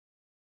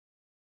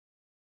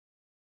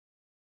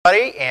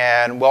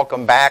And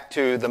welcome back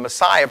to the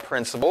Messiah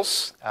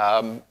Principles.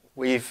 If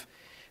you've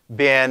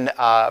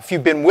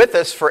been with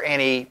us for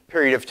any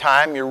period of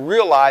time, you're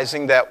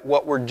realizing that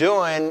what we're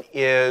doing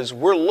is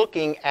we're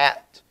looking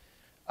at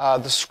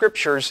the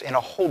Scriptures in a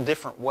whole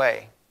different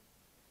way.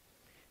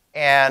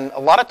 And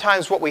a lot of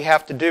times what we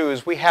have to do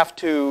is we have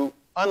to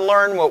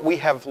unlearn what we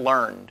have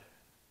learned.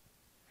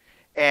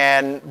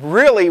 And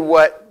really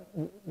what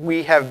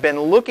we have been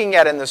looking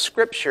at in the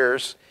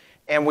Scriptures,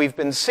 and we've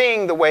been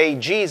seeing the way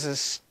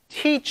Jesus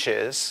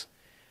teaches,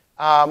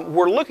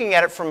 we're looking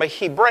at it from a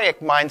Hebraic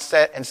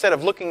mindset instead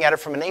of looking at it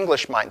from an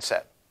English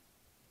mindset.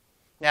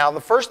 Now,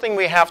 the first thing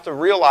we have to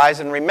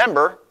realize and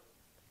remember,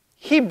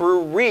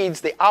 Hebrew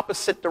reads the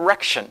opposite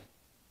direction.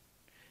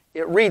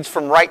 It reads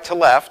from right to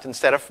left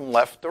instead of from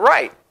left to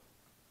right.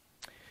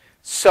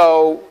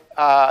 So,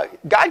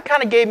 God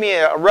kind of gave me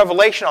a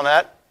revelation on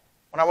that.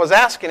 When I was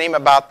asking Him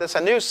about this, I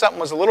knew something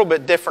was a little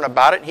bit different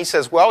about it. He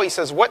says,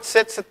 what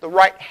sits at the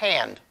right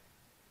hand?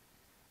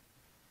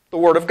 The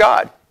Word of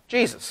God,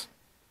 Jesus.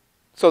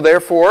 So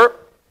therefore,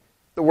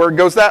 the Word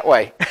goes that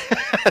way.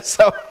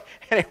 So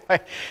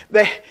anyway,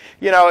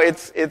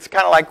 it's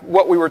kind of like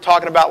what we were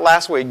talking about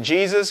last week.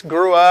 Jesus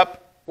grew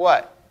up,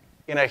 what?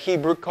 In a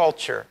Hebrew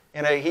culture,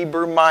 in a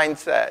Hebrew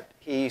mindset.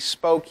 He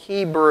spoke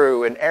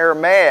Hebrew and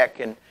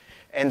Aramaic.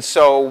 And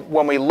so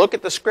when we look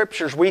at the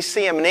Scriptures, we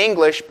see Him in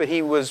English, but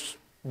He was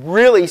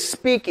really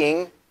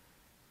speaking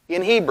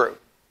in Hebrew.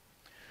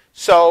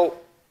 So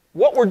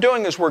what we're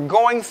doing is we're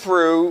going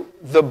through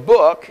the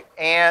book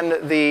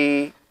and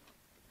the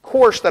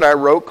course that I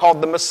wrote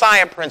called the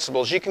Messiah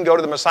Principles. You can go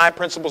to the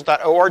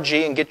messiahprinciples.org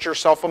and get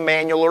yourself a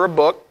manual or a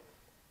book.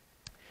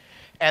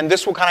 And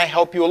this will kind of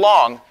help you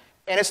along.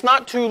 And it's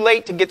not too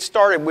late to get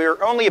started.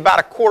 We're only about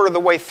a quarter of the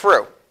way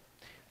through.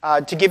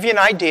 To give you an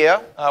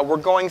idea, we're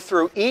going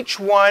through each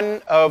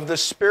one of the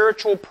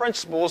spiritual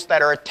principles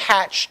that are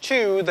attached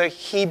to the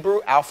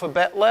Hebrew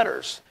alphabet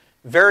letters.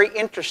 Very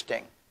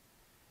interesting.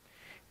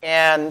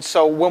 And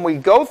so when we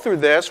go through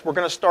this, we're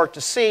going to start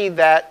to see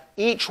that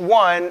each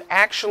one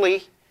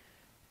actually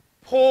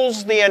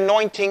pulls the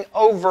anointing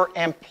over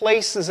and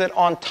places it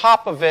on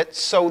top of it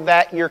so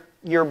that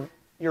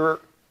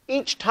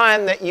each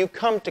time that you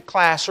come to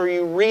class or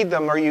you read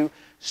them or you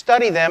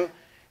study them,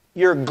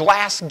 your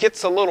glass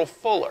gets a little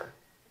fuller.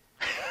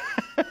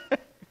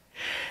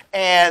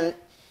 And,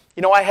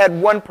 I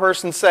had one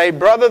person say,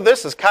 "Brother,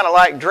 this is kind of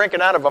like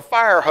drinking out of a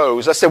fire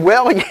hose." I said,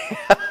 well, yeah,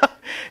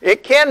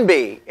 it can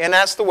be. And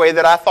that's the way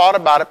that I thought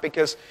about it,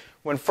 because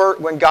when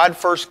God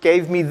first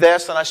gave me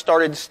this and I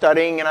started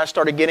studying and I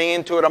started getting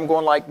into it, I'm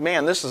going like,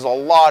 man, this is a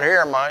lot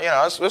here.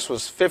 This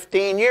was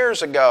 15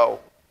 years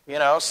ago.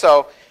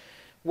 So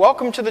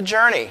welcome to the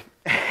journey.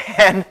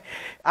 And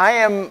I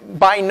am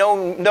by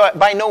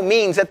no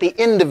means at the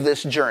end of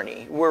this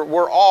journey.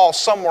 We're all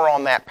somewhere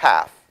on that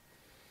path.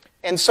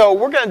 And so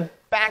we're going to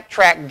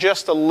backtrack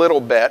just a little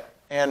bit.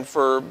 And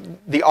for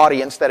the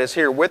audience that is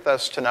here with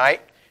us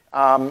tonight,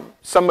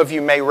 some of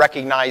you may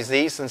recognize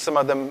these and some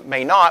of them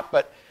may not,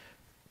 but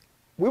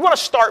we want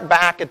to start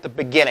back at the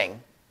beginning.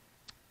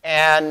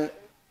 And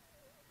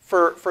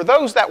for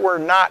those that were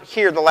not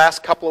here the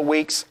last couple of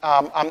weeks,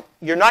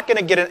 you're not going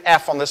to get an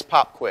F on this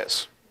pop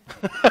quiz.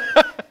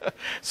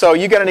 So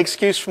you got an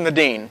excuse from the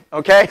dean,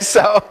 okay?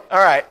 So, all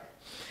right.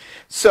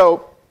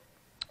 So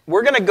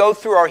we're going to go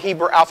through our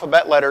Hebrew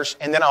alphabet letters,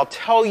 and then I'll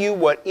tell you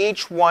what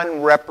each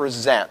one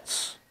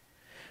represents.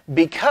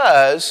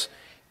 Because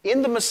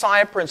in the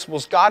Messiah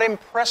Principles, God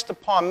impressed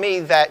upon me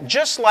that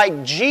just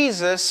like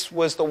Jesus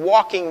was the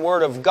walking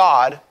Word of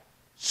God,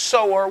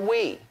 so are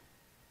we.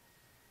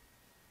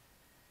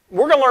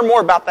 We're going to learn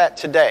more about that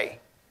today,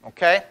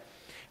 okay?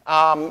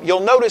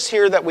 You'll notice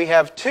here that we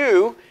have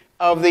two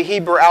of the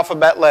Hebrew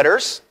alphabet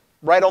letters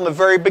right on the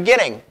very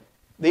beginning,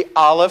 the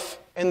Aleph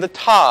and the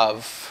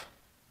Tav.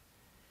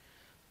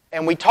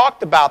 And we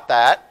talked about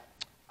that.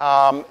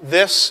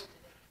 This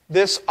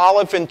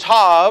Aleph and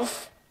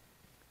Tav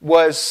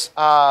was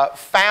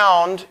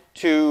found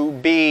to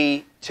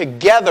be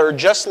together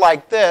just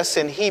like this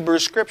in Hebrew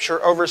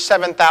Scripture over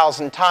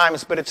 7,000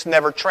 times, but it's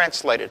never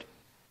translated.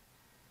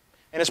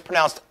 And it's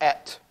pronounced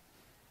et.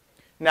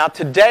 Now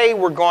today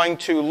we're going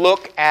to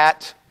look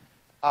at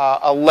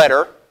a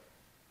letter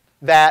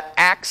that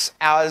acts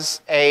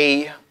as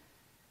a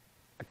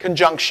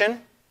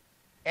conjunction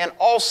and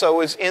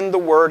also is the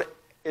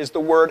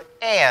word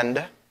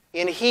and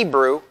in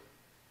Hebrew,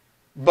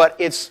 but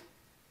it's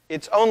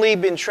only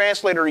been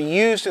translated or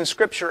used in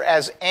Scripture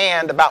as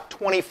and about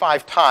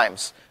 25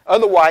 times.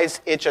 Otherwise,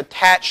 it's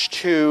attached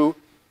to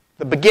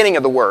the beginning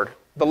of the word,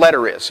 the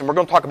letter is. And we're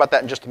going to talk about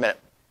that in just a minute.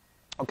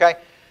 Okay?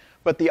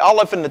 But the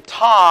Aleph and the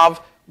Tav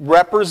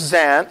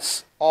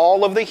represents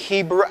all of the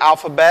Hebrew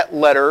alphabet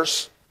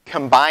letters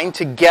combined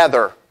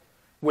together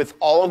with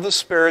all of the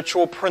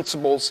spiritual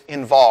principles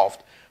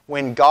involved.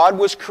 When God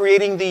was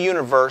creating the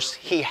universe,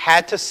 He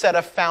had to set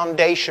a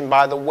foundation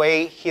by the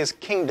way His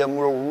kingdom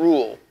will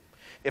rule.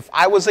 If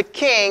I was a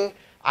king,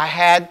 I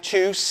had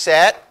to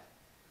set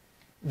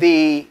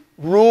the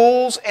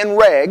rules and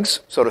regs,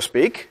 so to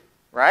speak,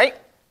 right?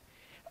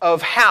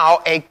 of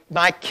how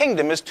my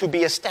kingdom is to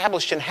be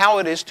established and how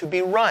it is to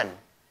be run.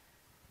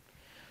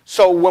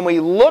 So when we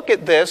look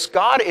at this,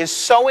 God is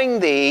sowing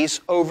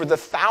these over the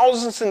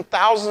thousands and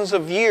thousands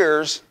of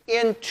years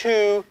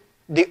into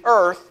the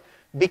earth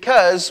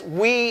because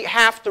we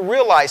have to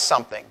realize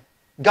something.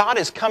 God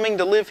is coming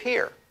to live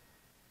here.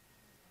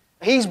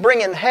 He's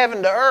bringing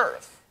heaven to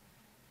earth.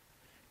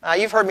 Now,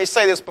 you've heard me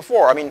say this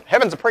before. I mean,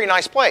 heaven's a pretty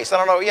nice place. I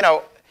don't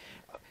know,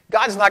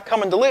 God's not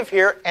coming to live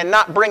here and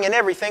not bringing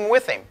everything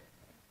with Him.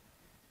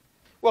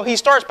 Well, He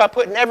starts by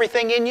putting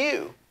everything in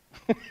you.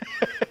 You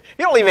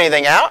don't leave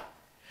anything out.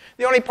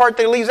 The only part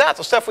that He leaves out is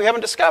the stuff we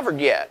haven't discovered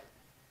yet.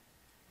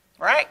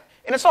 Right?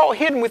 And it's all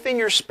hidden within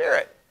your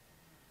spirit.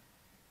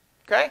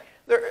 Okay?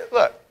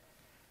 Look.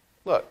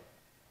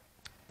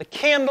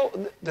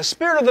 The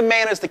spirit of the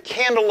man is the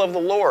candle of the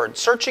Lord,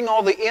 searching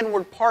all the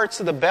inward parts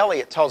of the belly,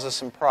 it tells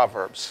us in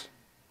Proverbs.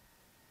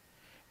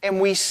 And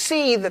we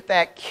see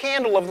that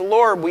candle of the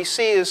Lord, we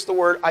see is the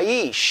word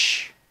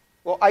Aish.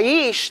 Well,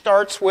 Aish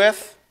starts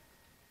with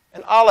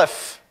an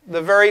Aleph,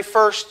 the very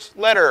first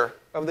letter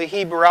of the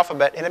Hebrew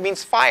alphabet, and it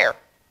means fire.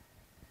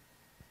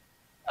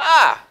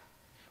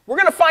 We're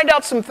going to find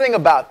out something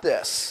about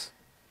this.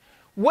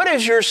 What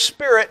is your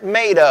spirit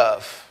made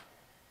of?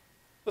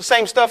 The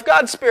same stuff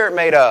God's spirit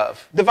made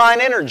of,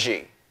 divine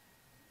energy.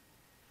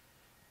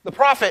 The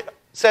prophet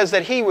says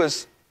that he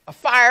was a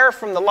fire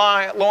from the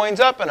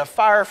loins up and a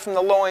fire from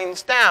the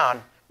loins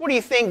down. What do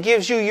you think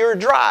gives you your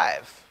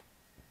drive?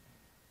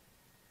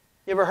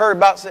 You ever heard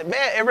about,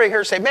 everybody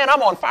here say, man,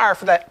 I'm on fire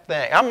for that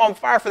thing. I'm on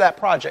fire for that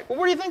project. Well,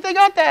 where do you think they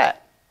got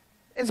that?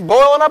 It's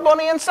boiling up on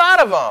the inside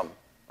of them.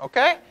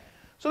 Okay?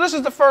 So this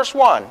is the first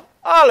one.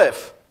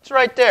 Aleph. It's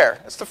right there.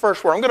 That's the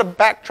first word. I'm going to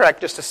backtrack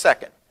just a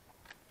second.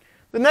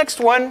 The next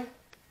one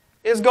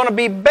is going to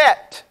be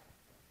Bet.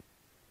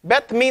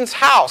 Bet means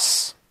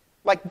house,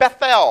 like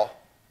Bethel.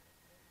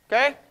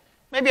 Okay?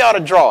 Maybe I ought to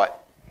draw it.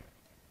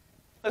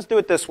 Let's do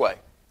it this way.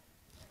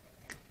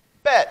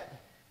 Bet.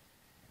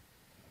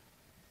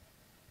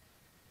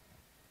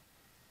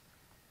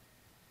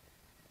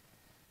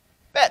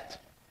 Bet.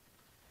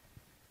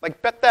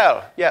 Like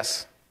Bethel,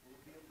 yes.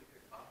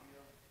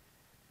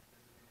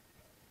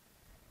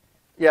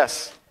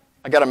 Yes.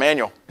 I got a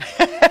manual.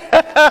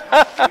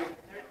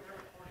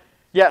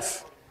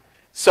 Yes.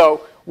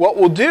 So what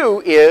we'll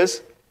do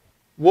is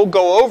we'll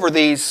go over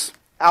these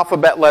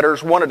alphabet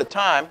letters one at a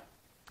time,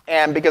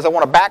 and because I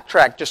want to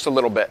backtrack just a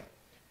little bit.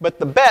 But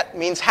the Bet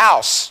means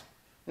house.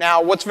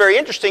 Now, what's very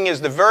interesting is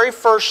the very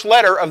first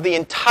letter of the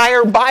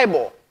entire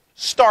Bible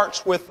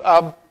starts with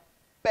a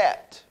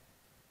Bet.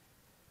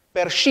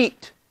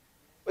 Bereshit.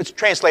 It's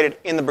translated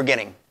in the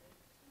beginning.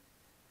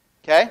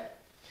 Okay?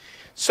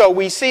 So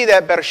we see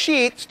that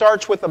Bereshit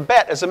starts with a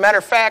Bet. As a matter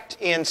of fact,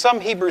 in some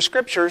Hebrew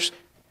scriptures,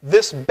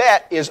 this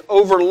Bet is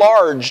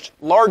overlarged,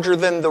 larger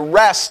than the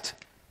rest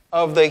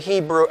of the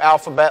Hebrew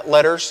alphabet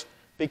letters,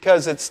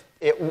 because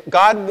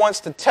God wants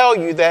to tell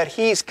you that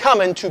He's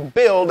coming to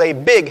build a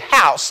big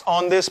house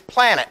on this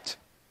planet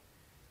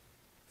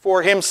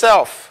for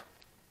Himself.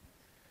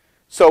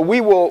 So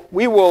we'll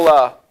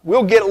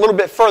get a little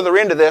bit further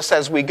into this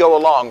as we go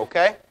along,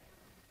 okay?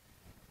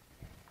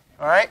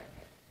 All right?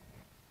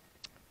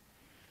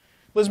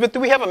 Elizabeth, do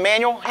we have a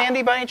manual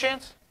handy by any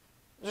chance?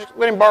 Just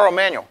let him borrow a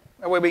manual.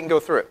 That way we can go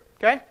through it,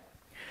 okay?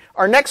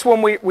 Our next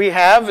one we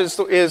have is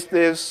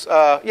this,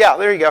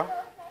 there you go,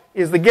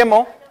 is the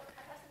Gimel.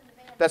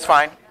 That's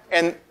fine.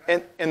 And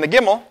the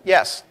Gimel,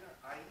 yes.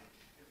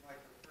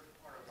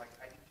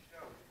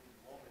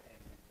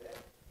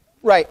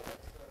 Right.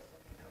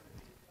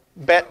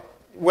 Bet.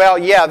 Well,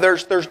 yeah,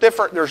 there's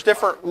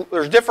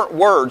different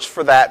words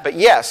for that, but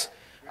yes,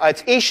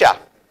 it's Isha.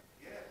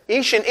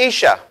 Ish and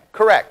Isha,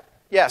 correct.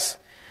 Yes.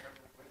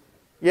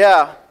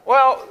 Yeah.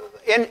 Well,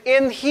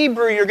 in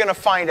Hebrew, you're going to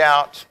find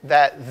out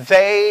that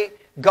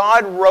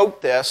God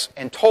wrote this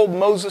and told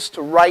Moses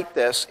to write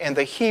this, and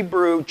the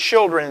Hebrew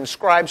children and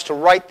scribes to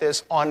write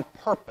this on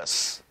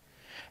purpose.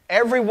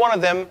 Every one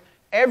of them,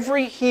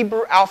 every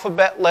Hebrew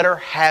alphabet letter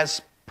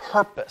has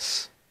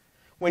purpose.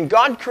 When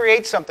God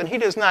creates something, He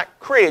does not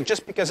create it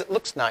just because it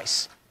looks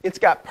nice. It's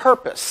got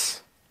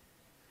purpose.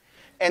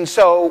 And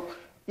so,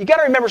 you got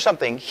to remember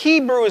something.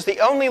 Hebrew is the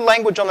only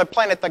language on the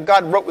planet that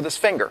God wrote with His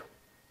finger.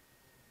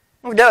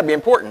 Well, that would be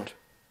important.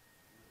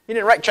 He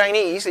didn't write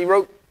Chinese, He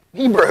wrote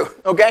Hebrew,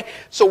 okay?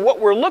 So what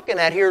we're looking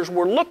at here is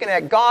we're looking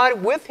at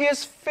God with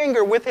His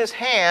finger, with His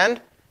hand,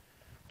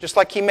 just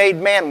like He made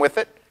man with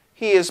it.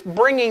 He is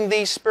bringing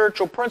these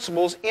spiritual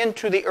principles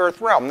into the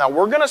earth realm. Now,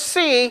 we're going to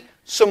see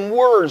some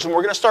words, and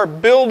we're going to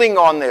start building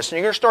on this, and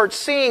you're going to start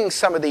seeing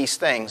some of these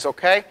things,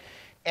 okay?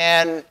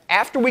 And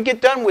after we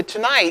get done with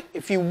tonight,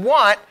 if you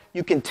want,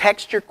 you can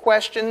text your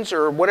questions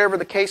or whatever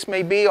the case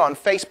may be on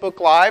Facebook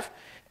Live,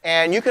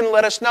 and you can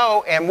let us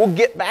know, and we'll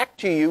get back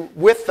to you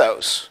with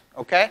those,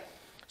 okay?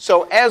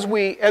 So as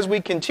we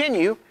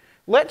continue,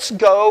 let's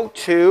go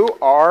to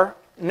our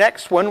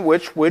next one,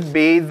 which would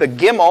be the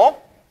Gimel.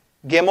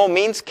 Gimel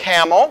means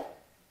camel.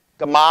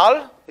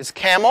 Gamal is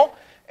camel.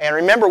 And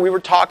remember, we were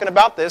talking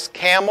about this.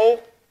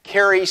 Camel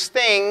carries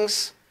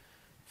things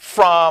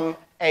from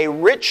a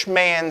rich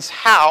man's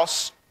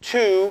house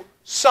to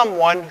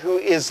someone who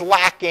is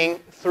lacking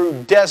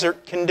through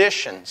desert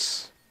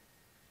conditions.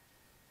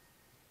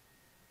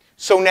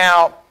 So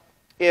now,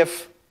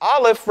 if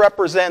Aleph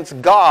represents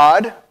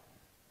God,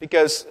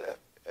 because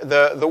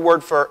the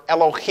word for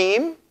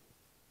Elohim,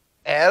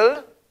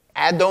 El,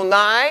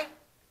 Adonai,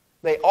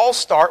 they all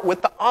start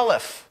with the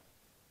Aleph.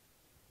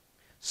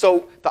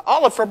 So the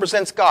Aleph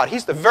represents God.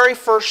 He's the very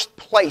first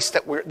place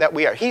that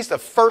we are. He's the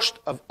first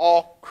of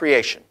all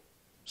creation.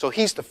 So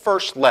he's the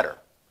first letter.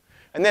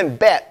 And then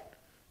Bet,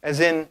 as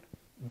in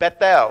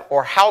Bethel,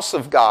 or house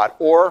of God,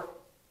 or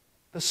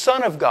the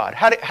Son of God.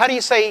 How do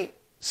you say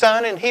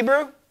son in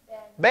Hebrew?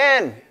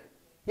 Ben.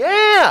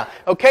 Yeah.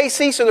 Okay,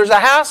 see, so there's a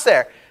house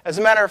there. As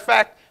a matter of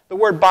fact, the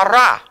word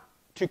bara,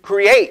 to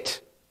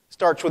create,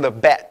 starts with a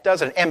Bet,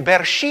 doesn't it? And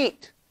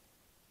Bereshit,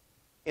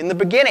 in the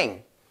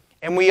beginning.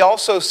 And we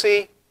also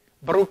see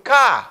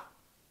Baruchah,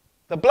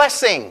 the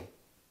blessing.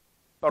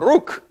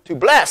 Baruch, to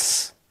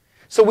bless.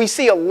 So we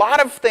see a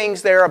lot of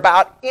things there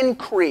about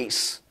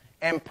increase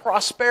and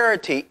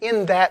prosperity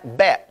in that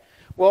Bet.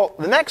 Well,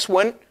 the next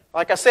one,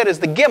 like I said, is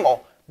the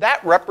Gimel.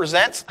 That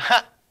represents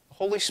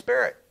Holy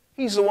Spirit.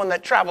 He's the one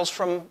that travels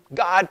from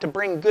God to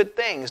bring good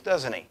things,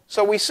 doesn't he?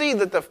 So we see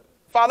that the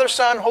Father,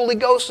 Son, Holy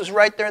Ghost is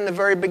right there in the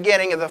very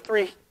beginning of the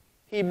 3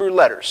 Hebrew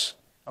letters.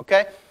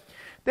 Okay?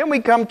 Then we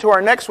come to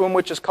our next one,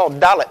 which is called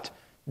Dalet.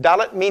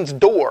 Dalet means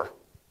door.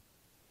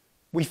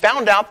 We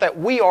found out that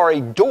we are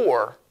a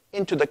door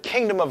into the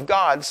kingdom of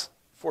God's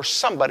for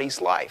somebody's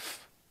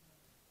life.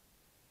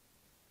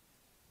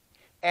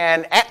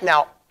 And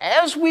now,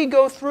 as we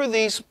go through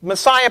these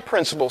Messiah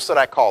principles that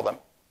I call them,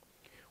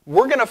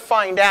 we're going to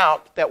find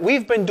out that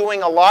we've been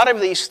doing a lot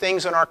of these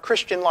things in our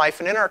Christian life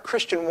and in our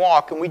Christian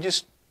walk, and we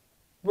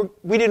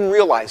didn't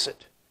realize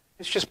it.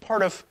 It's just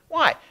part of,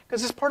 why?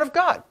 Because it's part of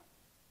God.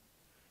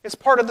 It's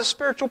part of the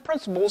spiritual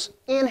principles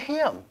in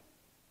Him.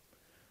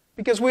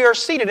 Because we are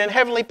seated in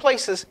heavenly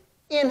places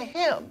in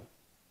Him,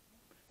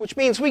 which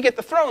means we get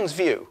the throne's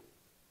view.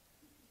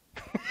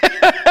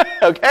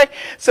 Okay,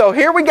 so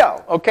here we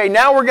go. Okay,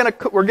 now we're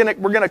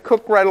gonna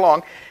cook right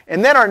along,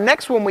 and then our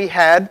next one we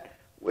had,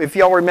 if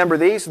y'all remember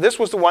these, this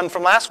was the one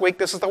from last week.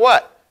 This is the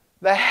what?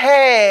 The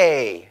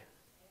Hey.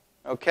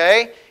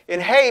 Okay,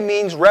 and Hey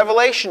means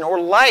revelation or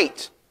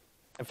light.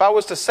 If I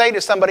was to say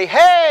to somebody,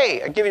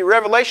 "Hey," I'd give you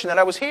revelation that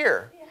I was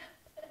here.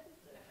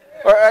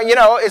 Or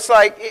it's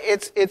like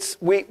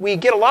we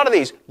get a lot of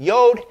these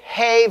Yod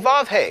Hey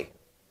Vav Hey.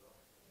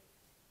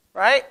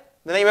 Right?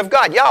 The name of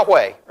God,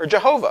 Yahweh or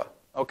Jehovah.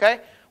 Okay?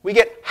 We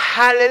get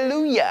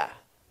hallelujah.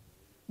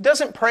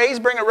 Doesn't praise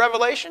bring a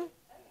revelation?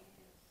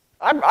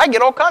 I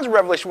get all kinds of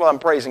revelation while I'm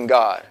praising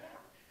God.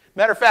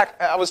 Matter of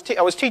fact, I was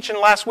teaching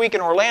last week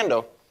in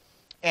Orlando,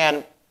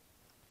 and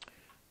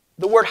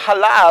the word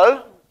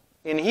halal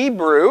in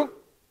Hebrew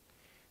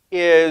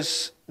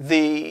is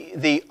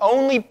the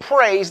only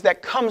praise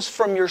that comes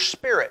from your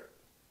spirit.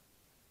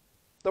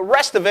 The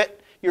rest of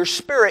it, your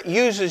spirit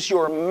uses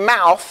your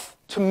mouth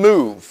to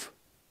move.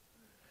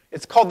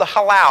 It's called the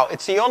halal.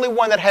 It's the only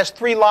one that has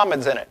 3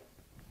 lameds in it.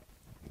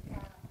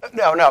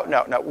 No.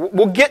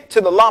 We'll get to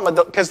the lamed,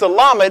 because the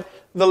lamed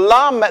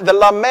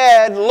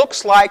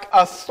looks like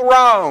a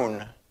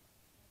throne.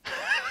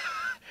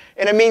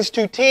 And it means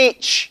to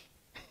teach.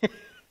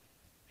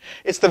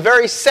 It's the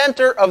very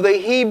center of the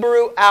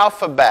Hebrew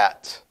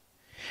alphabet.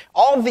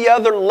 All the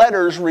other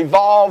letters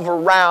revolve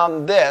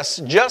around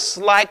this, just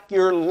like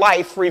your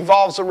life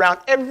revolves around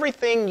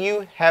everything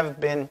you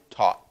have been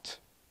taught.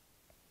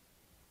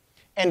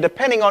 And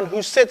depending on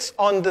who sits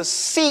on the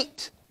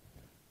seat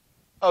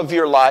of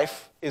your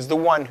life is the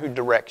one who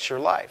directs your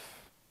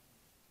life.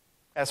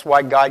 That's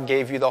why God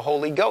gave you the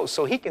Holy Ghost,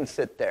 so He can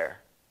sit there.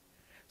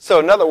 So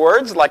in other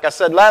words, like I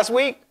said last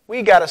week,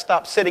 we got to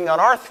stop sitting on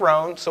our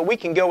throne so we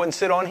can go and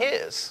sit on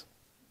His.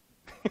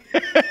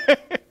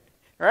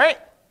 Right?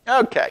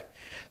 Okay.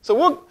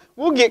 So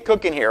we'll get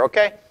cooking here,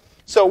 okay?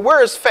 So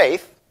where is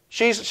Faith?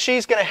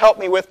 She's going to help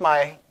me with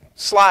my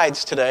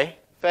slides today.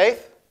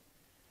 Faith?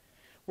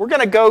 We're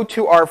going to go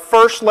to our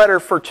first letter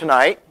for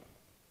tonight.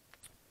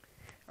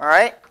 All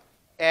right?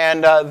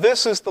 And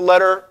this is the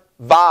letter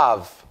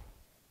Vav.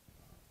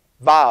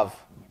 Vav.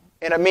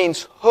 And it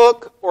means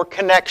hook or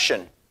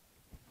connection.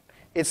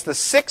 It's the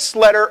 6th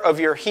letter of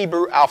your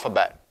Hebrew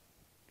alphabet.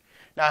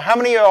 Now, how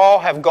many of y'all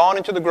have gone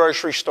into the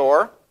grocery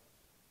store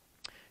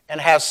and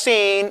have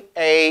seen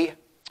a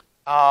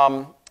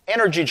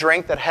energy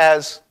drink that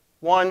has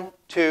 1,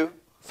 2,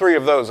 3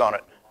 of those on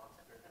it?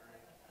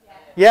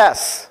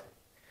 Yes.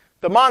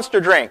 The Monster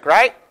drink,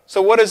 right?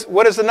 So what is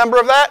the number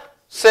of that?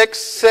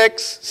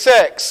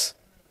 666.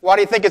 Why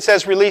do you think it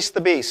says release the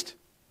beast?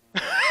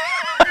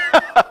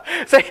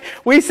 See,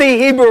 we see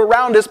Hebrew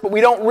around us, but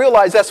we don't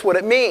realize that's what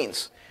it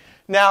means.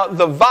 Now,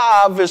 the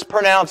Vav is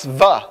pronounced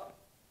Va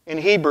in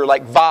Hebrew,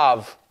 like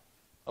Vav.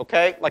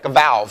 Okay? Like a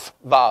valve,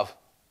 Vav.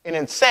 And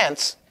in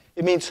sense,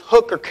 it means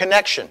hook or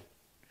connection.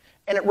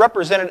 And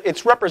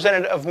it's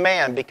representative of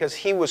man because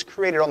he was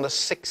created on the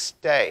 6th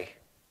day.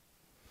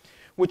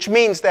 Which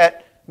means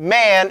that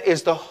man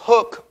is the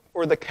hook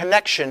or the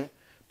connection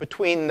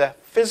between the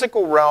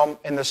physical realm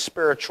and the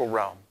spiritual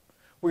realm.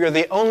 We are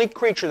the only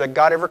creature that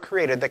God ever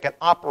created that can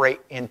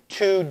operate in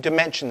two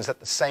dimensions at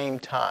the same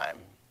time.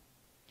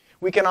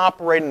 We can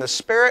operate in the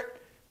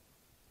spirit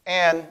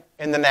and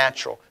in the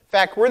natural. In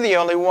fact, we're the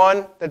only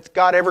one that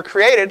God ever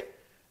created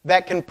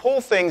that can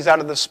pull things out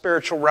of the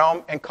spiritual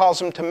realm and cause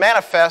them to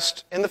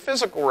manifest in the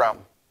physical realm.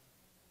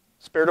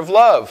 Spirit of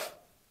love.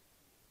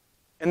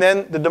 And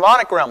then the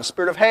demonic realm,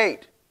 spirit of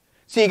hate.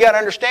 See, you got to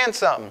understand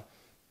something.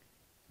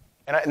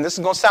 And this is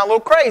going to sound a little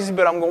crazy,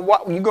 but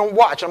you're going to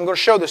watch. I'm going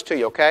to show this to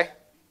you, okay?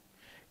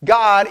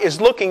 God is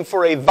looking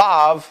for a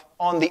vav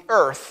on the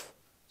earth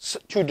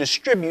to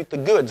distribute the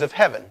goods of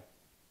heaven.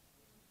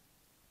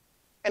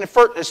 And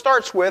it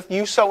starts with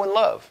you sow in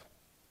love.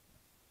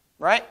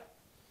 Right?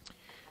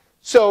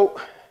 So,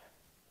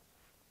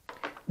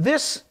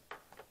 this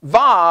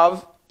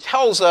vav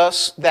tells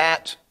us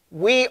that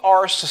we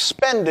are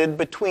suspended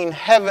between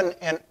heaven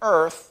and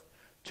earth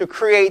to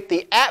create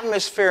the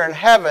atmosphere in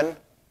heaven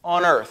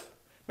on earth.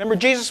 Remember,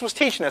 Jesus was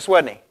teaching us,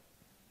 wasn't he?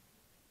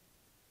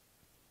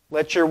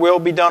 Let your will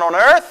be done on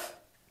earth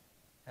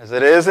as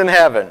it is in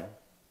heaven.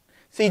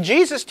 See,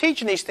 Jesus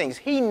teaching these things.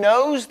 He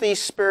knows these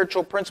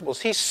spiritual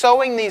principles. He's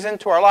sowing these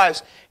into our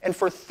lives. And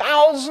for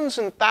thousands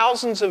and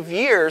thousands of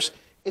years,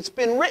 it's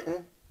been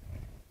written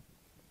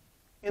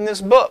in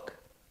this book.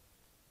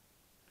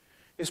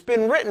 It's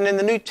been written in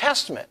the New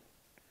Testament.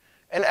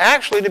 And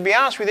actually, to be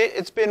honest with you,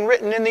 it's been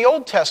written in the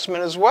Old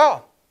Testament as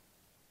well.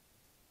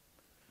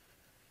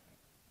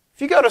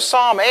 If you go to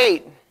Psalm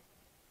 8,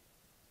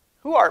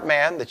 who art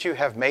man that you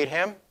have made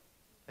him,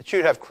 that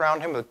you have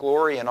crowned him with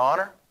glory and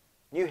honor?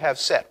 You have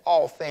set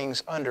all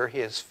things under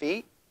his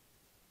feet.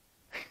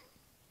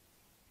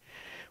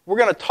 We're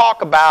going to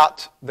talk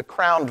about the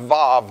crowned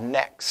vav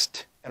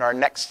next, in our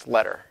next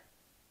letter.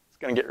 It's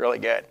going to get really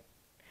good.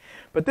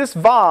 But this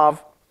vav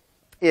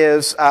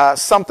is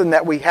something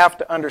that we have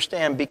to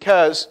understand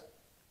because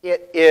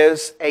it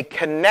is a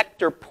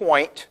connector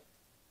point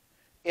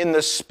in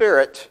the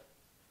spirit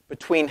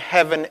between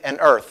heaven and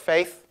earth.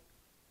 Faith,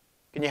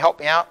 can you help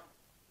me out?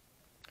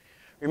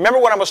 Remember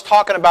when I was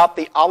talking about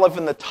the Aleph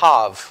and the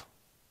Tav?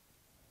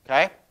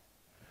 Okay?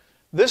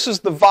 This is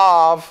the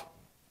vav,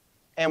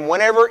 and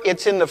whenever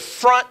it's in the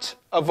front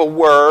of a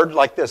word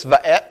like this,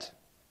 va'et,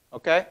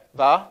 okay?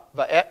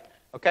 Va'et,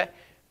 okay?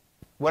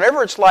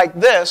 Whenever it's like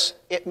this,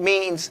 it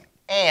means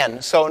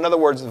and. So in other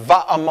words,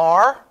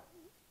 va'amar,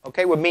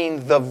 okay, would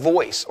mean the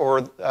voice,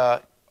 or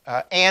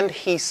and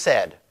he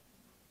said,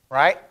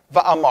 right?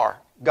 Va'amar,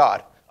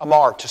 God.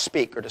 Amar, to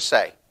speak or to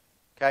say.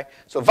 Okay?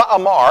 So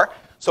va'amar,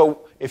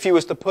 so if you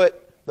was to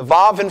put the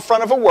vav in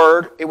front of a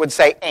word, it would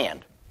say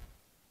and.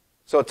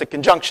 So it's a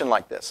conjunction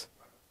like this.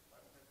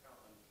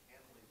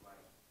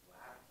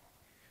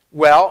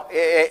 Well,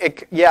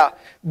 yeah,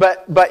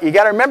 but you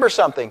got to remember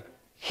something.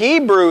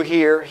 Hebrew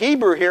here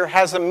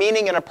has a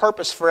meaning and a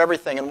purpose for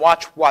everything. And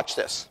watch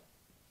this.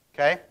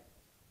 Okay?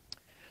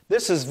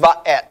 This is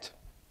va'et.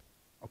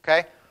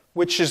 Okay?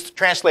 Which is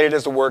translated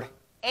as the word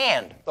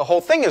and. The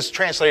whole thing is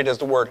translated as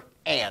the word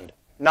and,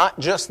 not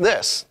just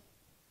this.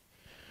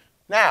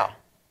 Now,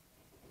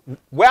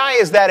 why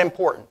is that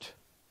important?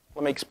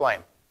 Let me explain.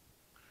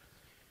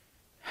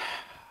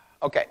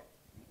 Okay.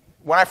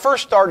 When I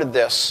first started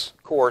this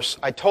course,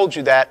 I told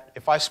you that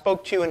if I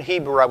spoke to you in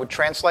Hebrew, I would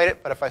translate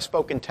it, but if I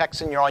spoke in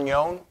Texan, you're on your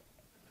own.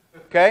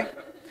 Okay?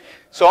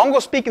 So I'm going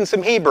to speak in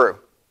some Hebrew,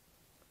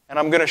 and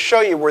I'm going to show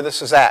you where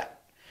this is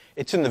at.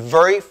 It's in the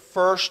very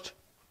first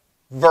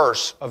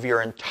verse of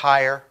your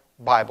entire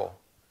Bible.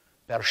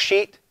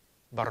 Bereshit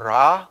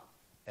bara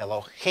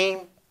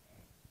Elohim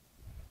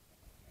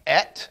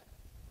et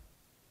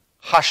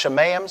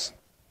hashamayim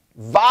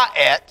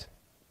va'et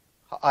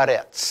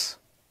haaretz.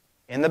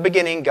 In the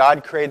beginning,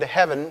 God created the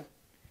heaven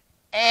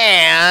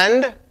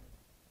and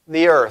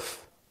the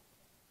earth.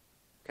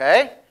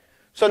 Okay?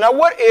 So now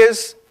what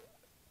is,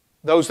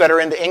 those that are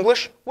into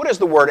English, what is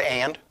the word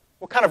and?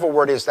 What kind of a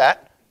word is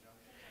that?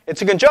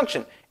 It's a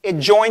conjunction. It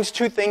joins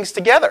two things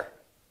together.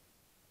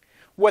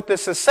 What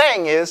this is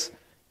saying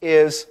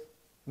is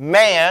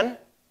man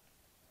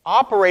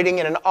operating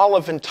in an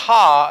Aleph and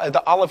Tav,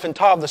 the Aleph and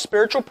Tav, the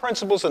spiritual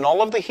principles and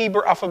all of the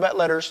Hebrew alphabet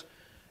letters,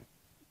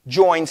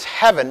 joins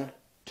heaven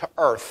to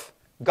earth.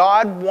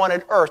 God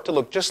wanted earth to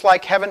look just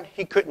like heaven.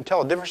 He couldn't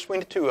tell the difference between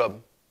the two of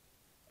them.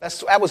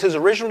 That was his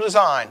original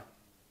design.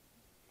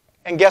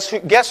 And guess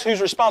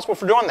who's responsible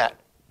for doing that?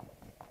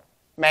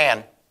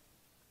 Man.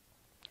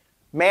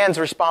 Man's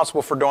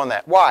responsible for doing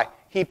that. Why?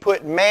 He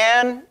put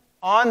man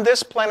on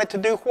this planet to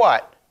do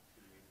what?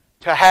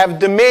 To have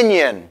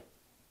dominion.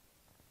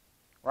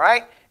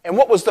 Right? And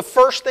what was the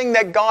first thing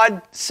that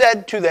God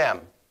said to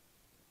them?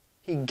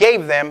 He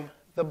gave them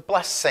the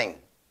blessing.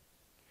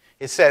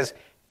 It says,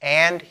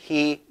 and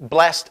he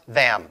blessed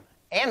them,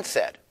 and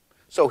said.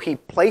 So he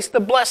placed the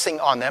blessing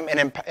on them,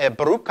 and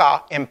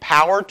Baruch,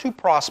 empowered to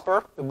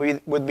prosper,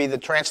 would be the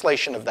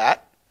translation of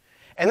that.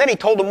 And then he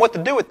told them what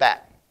to do with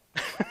that.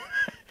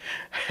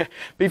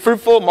 Be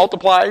fruitful,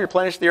 multiply,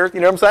 replenish the earth, you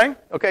know what I'm saying?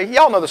 Okay,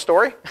 y'all know the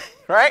story,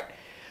 right?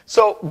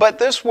 So, but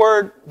this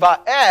word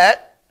va'et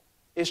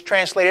is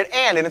translated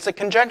and it's a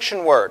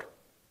conjunction word.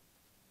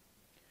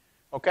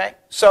 Okay?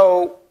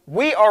 So,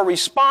 we are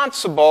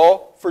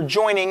responsible for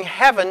joining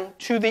heaven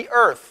to the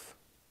earth.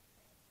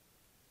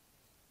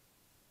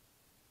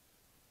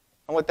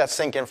 I'll let that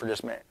sink in for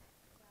just a minute.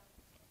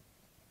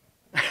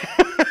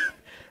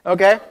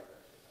 Okay?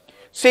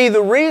 See,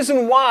 the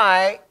reason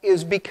why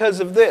is because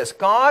of this.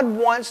 God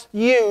wants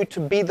you to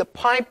be the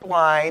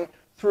pipeline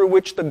through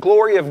which the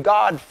glory of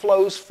God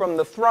flows from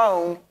the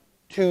throne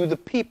to the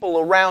people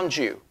around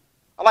you.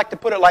 I like to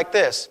put it like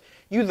this.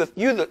 You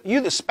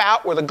the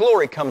spout where the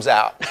glory comes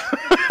out.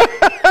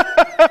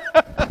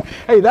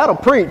 Hey, that'll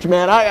preach,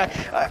 man.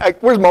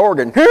 Where's my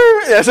organ?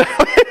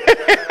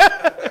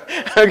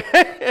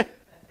 Okay.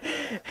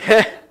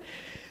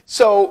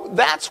 So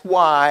that's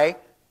why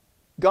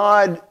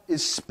God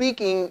is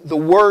speaking the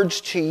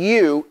words to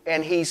you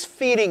and He's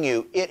feeding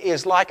you. It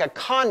is like a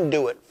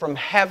conduit from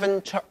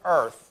heaven to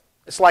earth.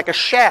 It's like a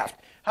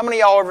shaft. How many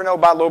of y'all ever know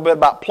about a little bit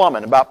about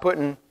plumbing, about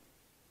putting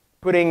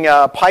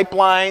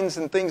pipelines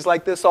and things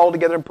like this all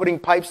together and putting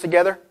pipes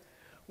together?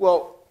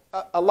 Well,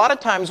 a lot of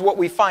times what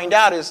we find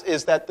out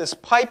is that this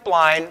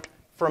pipeline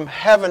from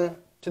heaven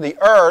to the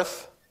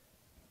earth,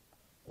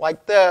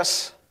 like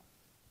this,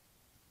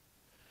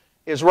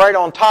 is right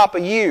on top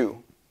of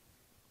you.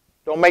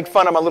 Don't make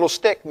fun of my little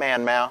stick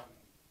man, Mal.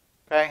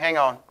 Okay, hang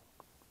on.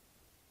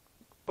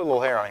 Put a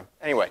little hair on him.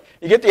 Anyway,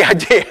 you get the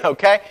idea,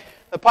 okay?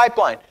 The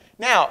pipeline.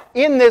 Now,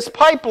 in this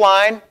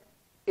pipeline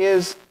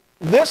is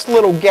this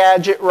little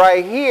gadget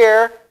right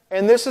here,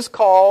 and this is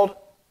called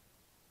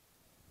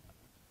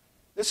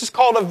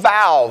a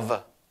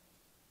valve.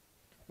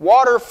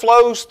 Water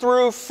flows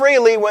through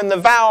freely when the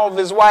valve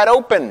is wide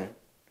open.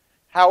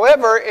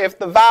 However, if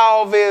the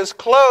valve is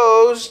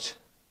closed,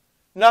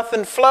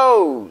 nothing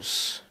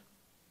flows.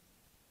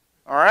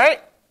 All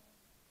right?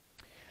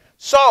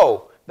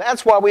 So,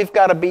 that's why we've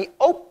got to be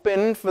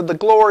open for the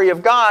glory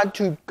of God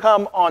to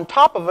come on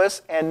top of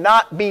us and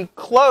not be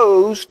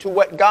closed to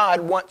what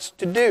God wants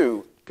to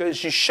do,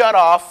 because you shut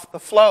off the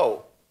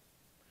flow.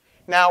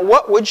 Now,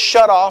 what would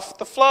shut off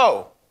the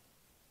flow?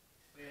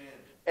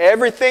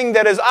 Everything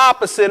that is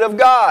opposite of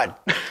God.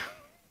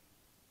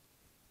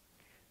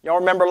 Y'all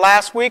remember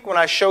last week when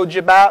I showed you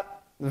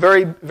about the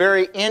very,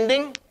 very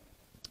ending?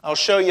 I'll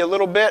show you a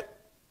little bit.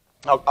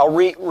 I'll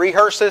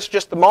rehearse this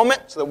just a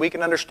moment so that we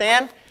can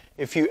understand.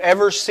 If you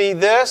ever see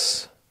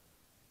this,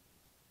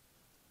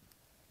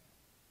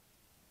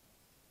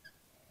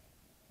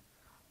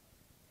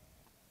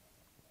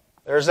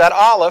 there's that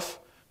Aleph.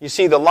 You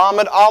see the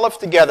Lamed Aleph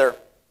together.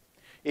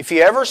 If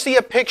you ever see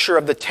a picture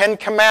of the Ten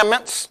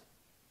Commandments,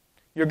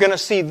 you're going to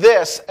see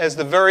this as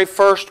the very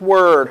first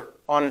word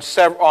on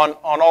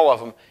all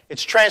of them.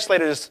 It's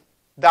translated as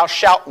thou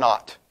shalt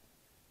not.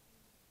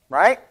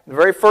 Right? The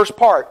very first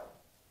part.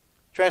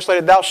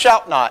 Translated thou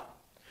shalt not.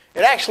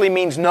 It actually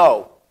means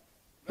no.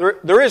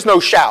 There is no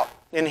shout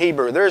in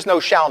Hebrew. There is no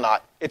shall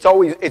not.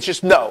 It's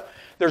just no.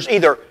 There's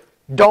either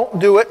don't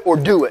do it or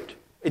do it.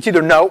 It's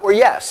either no or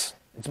yes.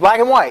 It's black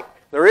and white.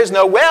 There is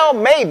no well,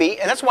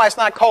 maybe, and that's why it's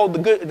not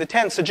called the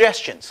 10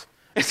 suggestions.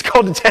 It's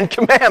called the 10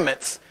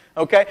 commandments.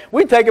 Okay?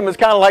 We take them as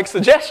kind of like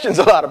suggestions,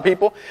 a lot of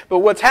people. But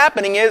what's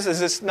happening is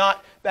it's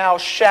not thou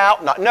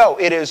shalt not. No,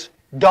 it is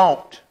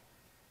don't.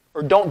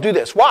 Or don't do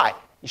this. Why?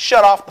 You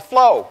shut off the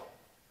flow.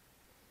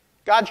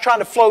 God's trying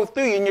to flow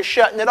through you and you're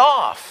shutting it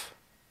off.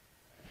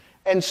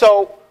 And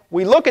so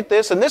we look at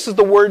this and this is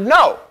the word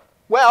no.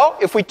 Well,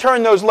 if we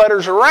turn those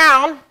letters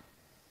around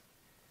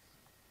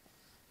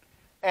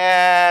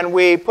and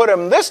we put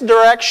them this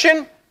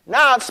direction,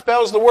 now it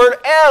spells the word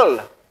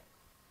El.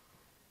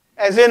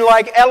 As in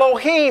like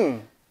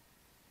Elohim.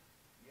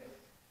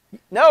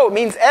 No, it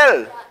means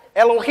El.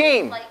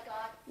 Elohim.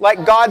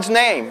 Like God's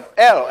name.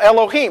 El.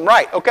 Elohim.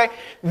 Right. Okay.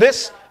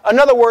 In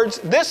other words,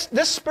 this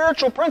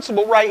spiritual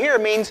principle right here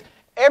means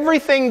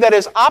everything that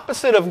is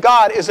opposite of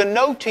God is a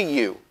no to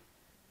you.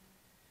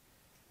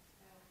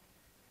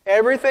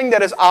 Everything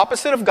that is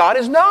opposite of God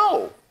is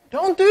no.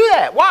 Don't do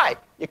that. Why?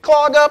 You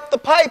clog up the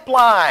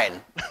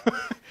pipeline.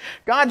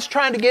 God's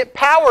trying to get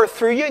power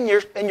through you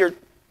and you're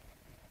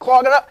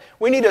clogging up.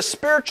 We need a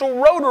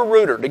spiritual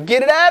rotor-rooter to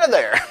get it out of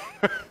there.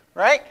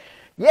 Right?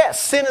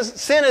 Yes, sin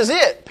is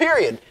it,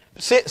 period.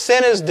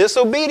 Sin is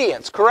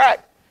disobedience,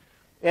 correct.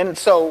 And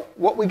so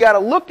what we got to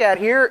look at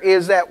here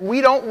is that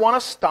we don't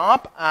want to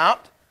stomp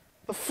out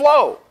the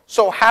flow.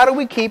 So how do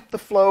we keep the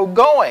flow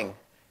going?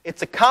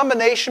 It's a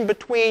combination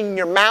between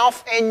your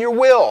mouth and your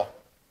will.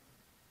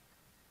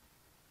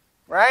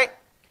 Right?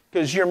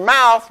 Because your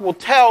mouth will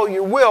tell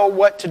your will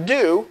what to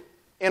do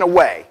in a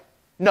way.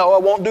 No, I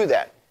won't do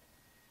that.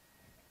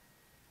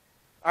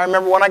 I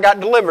remember when I got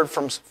delivered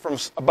from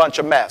a bunch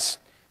of mess.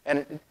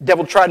 And the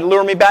devil tried to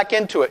lure me back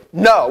into it.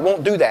 No, I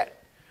won't do that.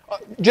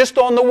 Just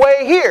on the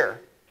way here,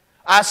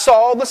 I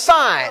saw the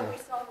sign.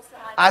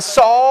 I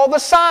saw the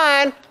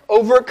sign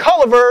over at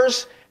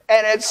Culliver's,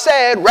 and it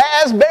said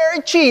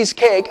raspberry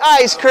cheesecake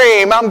ice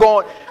cream. I'm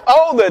going,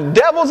 oh, the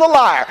devil's a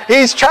liar.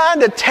 He's trying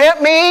to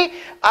tempt me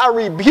I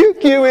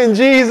rebuke you in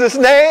Jesus'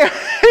 name.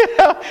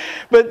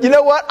 But you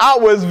know what? I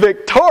was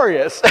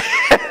victorious.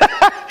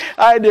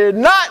 I did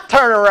not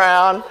turn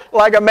around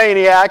like a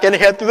maniac and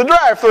head through the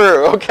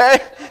drive-thru, okay?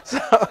 So,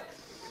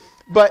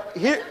 but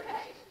here,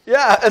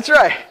 yeah, that's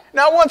right.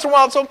 Now, once in a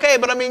while it's okay,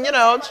 but I mean,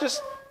 it's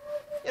just,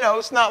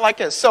 it's not like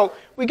this. So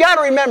we got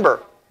to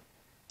remember,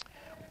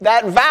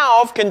 that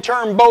valve can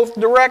turn both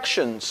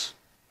directions.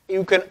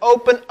 You can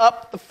open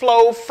up the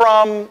flow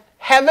from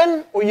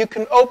heaven, or you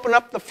can open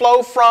up the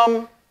flow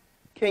from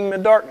kingdom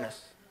of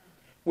darkness.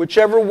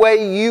 Whichever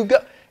way you go.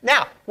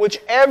 Now,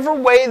 whichever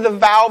way the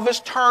valve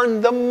is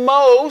turned the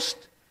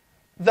most,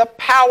 the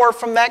power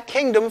from that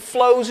kingdom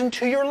flows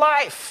into your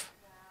life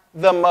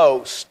the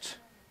most.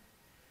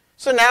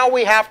 So now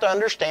we have to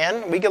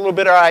understand, we get a little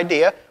bit of an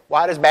idea,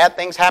 why does bad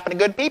things happen to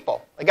good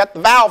people? They got the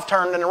valve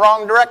turned in the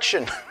wrong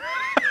direction.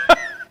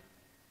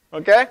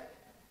 Okay?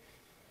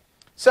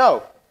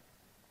 So,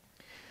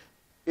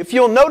 if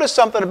you'll notice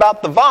something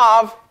about the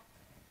valve,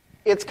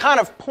 it's kind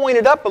of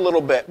pointed up a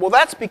little bit. Well,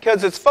 that's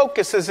because its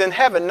focus is in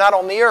heaven, not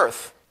on the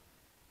earth.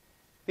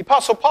 The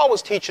Apostle Paul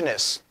was teaching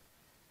this.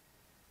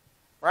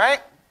 Right?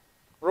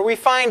 Where do we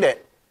find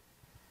it?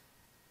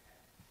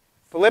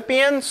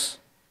 Philippians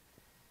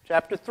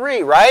chapter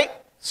 3, right?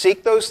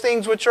 Seek those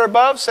things which are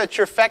above, set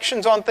your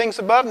affections on things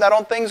above, not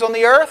on things on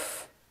the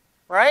earth.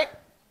 Right?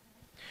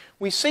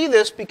 We see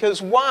this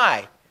because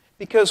why?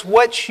 Because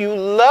what you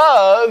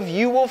love,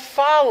 you will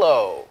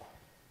follow.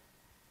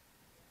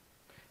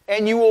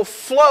 And you will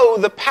flow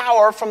the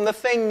power from the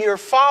thing you're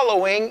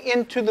following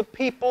into the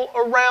people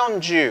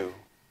around you.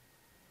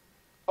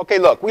 Okay,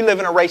 look, we live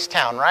in a race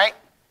town, right?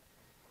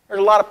 There's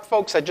a lot of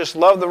folks that just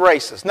love the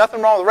races.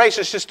 Nothing wrong with the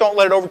races, just don't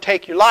let it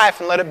overtake your life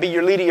and let it be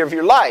your leader of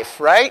your life,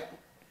 right?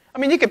 I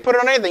mean, you can put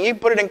it on anything. You can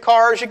put it in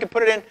cars, you can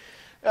put it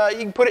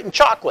in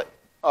chocolate.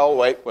 Oh,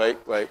 wait.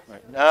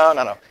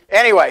 No.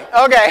 Anyway,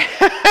 okay.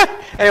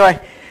 Anyway,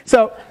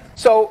 so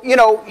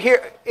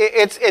here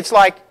it's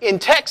like in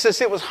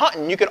Texas it was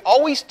hunting. You could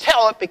always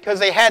tell it because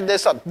they had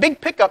this big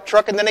pickup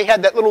truck and then they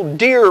had that little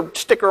deer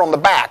sticker on the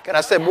back. And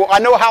I said, well, I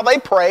know how they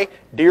pray.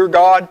 Dear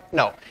God,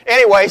 no.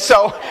 Anyway,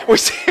 so we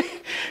see,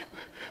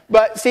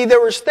 but see,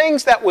 there was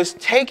things that was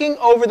taking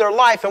over their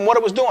life, and what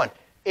it was doing,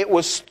 it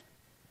was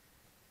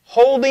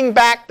holding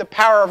back the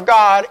power of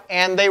God,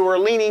 and they were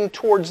leaning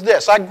towards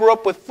this. I grew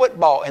up with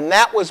football, and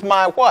that was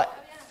my what?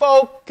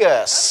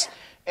 Focus.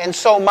 And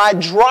so my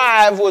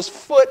drive was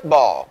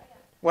football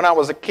when I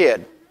was a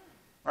kid.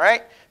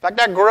 Right? In fact,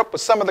 I grew up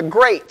with some of the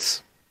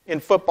greats in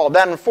football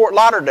down in Fort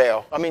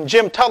Lauderdale. I mean,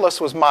 Jim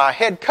Tullis was my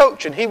head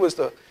coach, and he was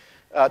the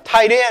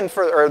tight end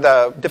or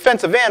the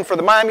defensive end for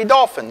the Miami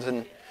Dolphins.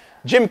 And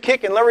Jim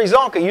Kick and Larry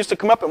Zonka used to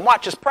come up and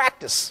watch us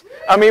practice.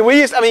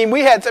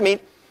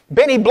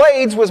 Benny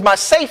Blades was my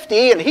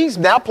safety, and he's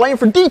now playing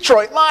for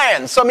Detroit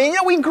Lions. So,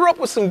 we grew up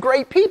with some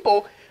great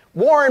people.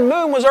 Warren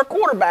Moon was our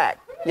quarterback.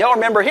 Y'all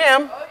remember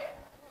him?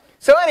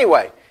 So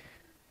anyway,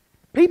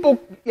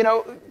 people,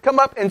 come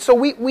up, and so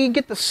we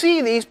get to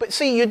see these, but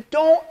see, you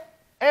don't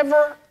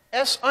ever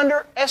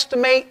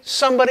underestimate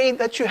somebody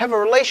that you have a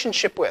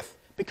relationship with,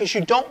 because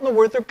you don't know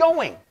where they're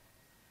going.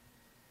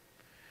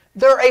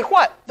 They're a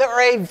what?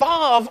 They're a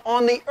valve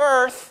on the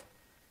earth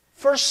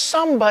for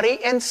somebody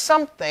and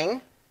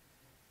something.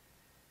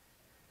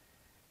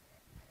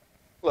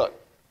 Look,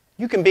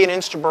 you can be an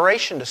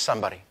inspiration to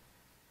somebody.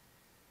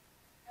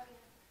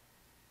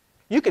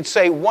 You could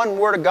say one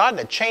word of God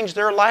that changed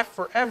their life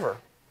forever.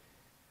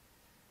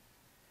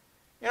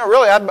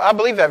 Really, I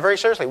believe that very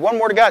seriously. One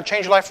word of God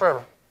changed your life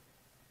forever.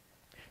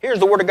 Here's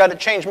the word of God that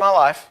changed my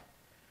life.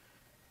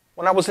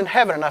 When I was in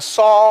heaven and I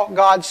saw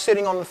God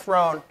sitting on the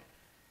throne,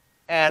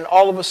 and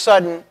all of a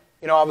sudden,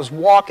 I was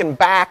walking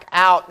back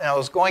out, and I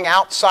was going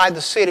outside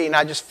the city, and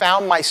I just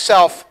found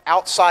myself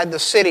outside the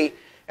city,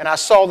 and I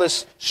saw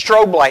this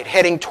strobe light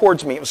heading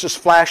towards me. It was just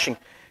flashing.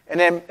 And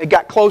then it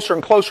got closer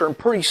and closer, and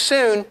pretty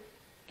soon,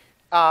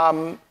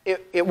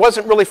 it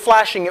wasn't really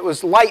flashing. It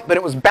was light, but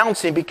it was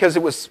bouncing because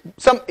it was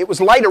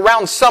light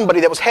around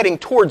somebody that was heading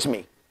towards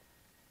me.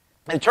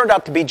 And it turned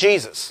out to be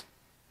Jesus.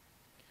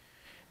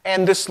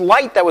 And this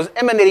light that was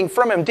emanating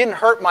from him didn't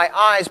hurt my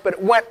eyes, but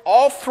it went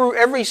all through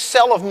every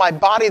cell of my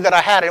body that I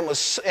had,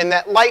 and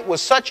that light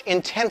was such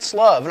intense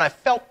love, and I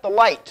felt the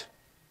light.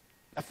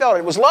 I felt it.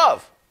 It was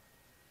love.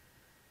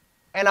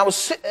 And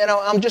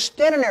I'm just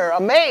standing there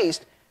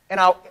amazed, and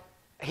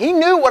he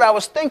knew what I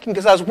was thinking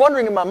because I was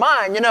wondering in my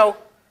mind,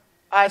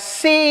 I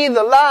see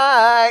the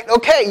light.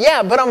 Okay,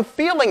 yeah, but I'm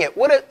feeling it.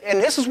 And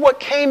this is what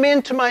came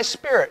into my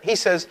spirit. He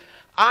says,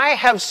 I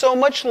have so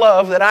much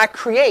love that I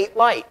create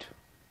light.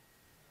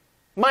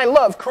 My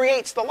love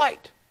creates the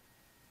light.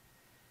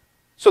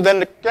 So then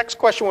the next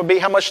question would be,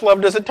 how much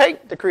love does it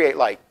take to create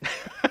light?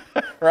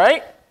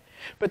 Right?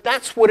 But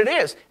that's what it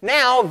is.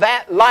 Now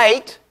that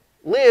light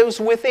lives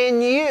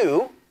within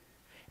you,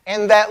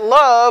 and that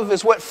love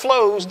is what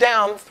flows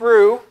down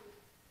through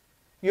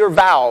your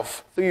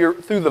valve, through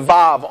the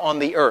valve on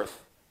the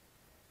earth.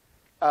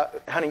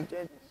 Honey,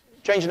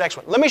 change the next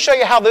one. Let me show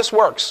you how this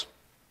works.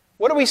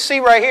 What do we see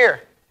right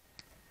here?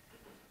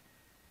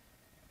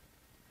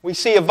 We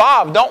see a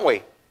vav, don't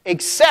we?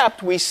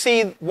 Except we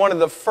see one of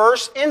the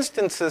first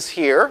instances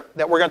here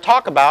that we're going to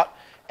talk about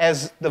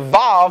as the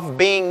vav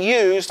being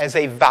used as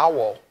a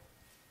vowel.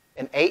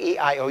 An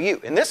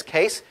A-E-I-O-U. In this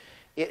case,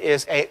 it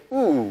is a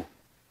oo.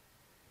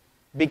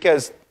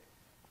 Because,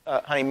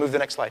 honey, move the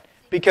next slide.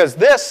 Because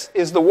this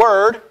is the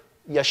word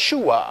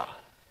Yeshua.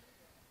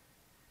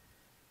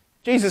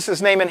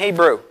 Jesus' name in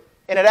Hebrew.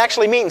 And it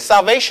actually means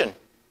salvation.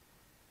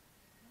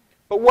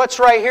 But what's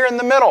right here in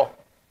the middle?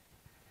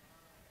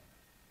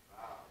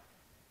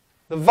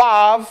 The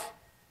vav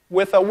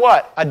with a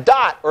what? A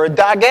dot or a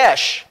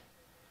dagesh.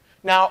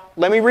 Now,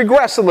 let me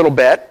regress a little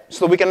bit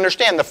so that we can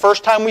understand. The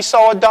first time we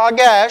saw a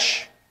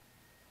dagesh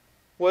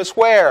was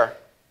where?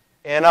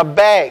 In a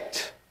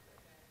baked.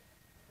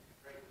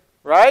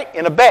 Right?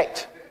 In a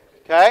baked.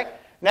 Okay?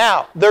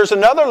 Now, there's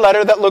another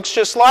letter that looks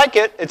just like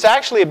it. It's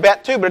actually a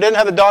bet too, but it doesn't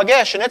have the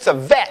dagesh, and it's a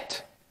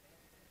vet.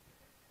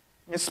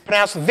 It's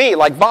pronounced V,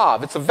 like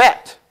vav. It's a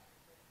vet.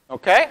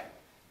 Okay?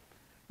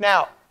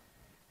 Now,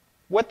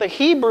 what the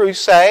Hebrews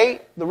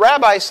say, the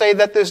rabbis say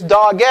that this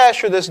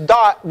dagesh, or this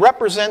dot,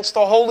 represents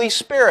the Holy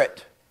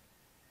Spirit.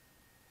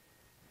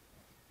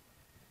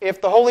 If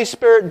the Holy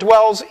Spirit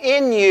dwells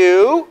in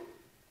you,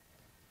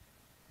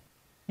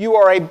 you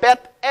are a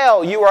Bet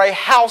El, you are a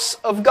house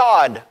of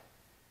God.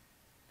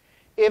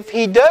 If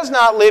He does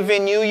not live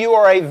in you, you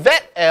are a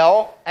Vet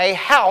El, a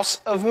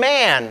house of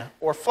man,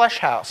 or flesh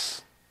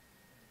house.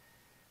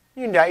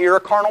 You're a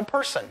carnal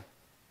person.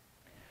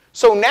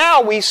 So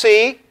now we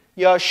see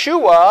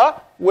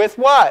Yeshua with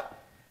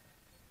what?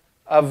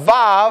 A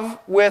vav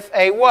with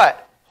a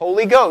what?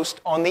 Holy Ghost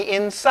on the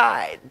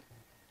inside.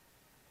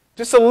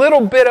 Just a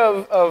little bit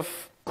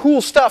of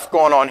cool stuff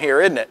going on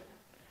here, isn't it?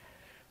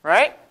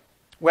 Right?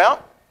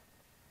 Well,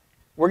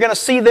 we're going to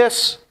see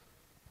this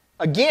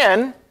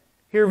again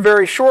here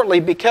very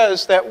shortly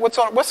because what's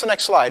the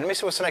next slide? Let me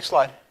see what's the next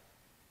slide.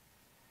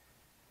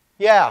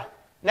 Yeah.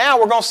 Now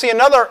we're going to see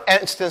another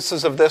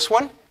instances of this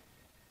one.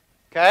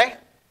 Okay?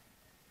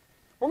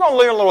 We're going to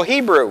learn a little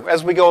Hebrew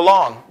as we go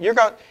along. You're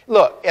going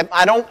look.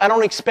 I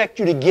don't expect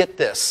you to get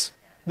this.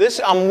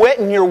 I'm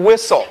wetting your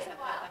whistle.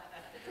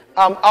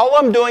 All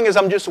I'm doing is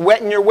I'm just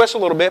wetting your whistle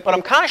a little bit, but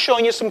I'm kind of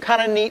showing you some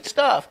kind of neat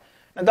stuff.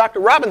 Now, Dr.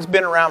 Robin's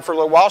been around for a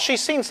little while.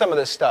 She's seen some of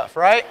this stuff,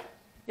 right?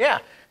 Yeah.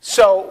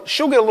 So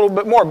she'll get a little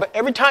bit more. But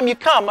every time you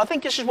come, I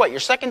think this is what, your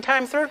second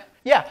time through?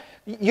 Yeah.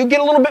 You get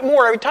a little bit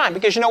more every time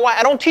because you know why?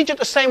 I don't teach it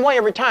the same way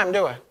every time,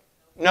 do I?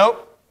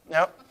 Nope.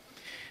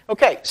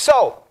 Okay,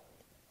 so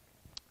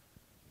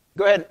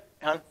go ahead,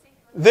 hon.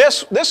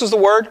 This is the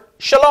word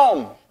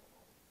shalom.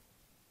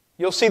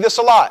 You'll see this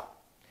a lot.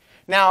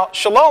 Now,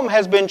 shalom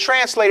has been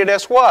translated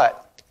as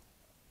what?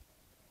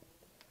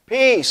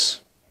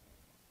 Peace.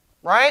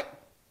 Right?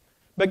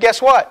 But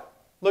guess what?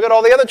 Look at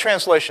all the other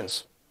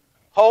translations.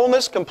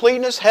 Wholeness,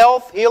 completeness,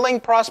 health,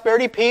 healing,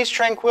 prosperity, peace,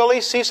 tranquility,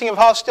 ceasing of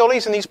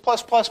hostilities, and these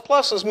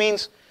pluses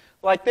means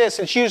like this.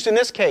 It's used in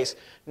this case.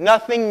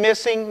 Nothing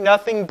missing,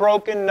 nothing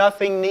broken,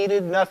 nothing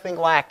needed, nothing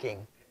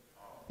lacking.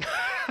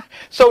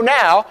 So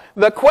now,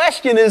 the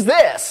question is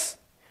this.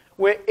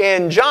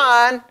 In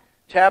John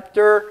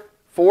chapter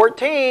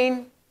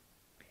 14,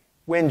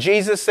 when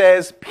Jesus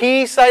says,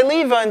 peace I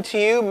leave unto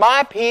you,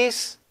 my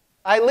peace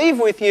I leave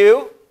with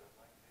you.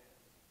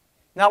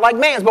 Not like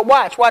man's, but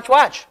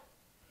watch.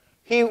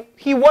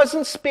 He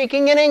wasn't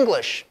speaking in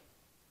English.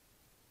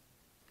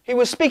 He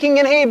was speaking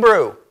in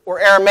Hebrew or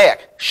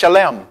Aramaic.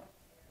 Shalem.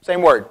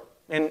 Same word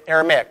in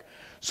Aramaic.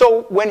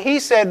 So when he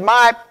said,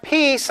 my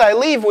peace I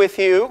leave with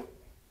you,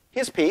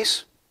 his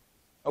peace,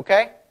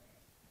 okay?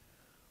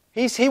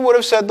 He would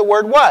have said the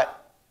word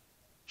what?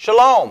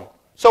 Shalom.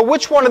 So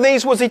which one of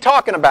these was he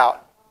talking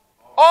about?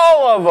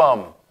 All of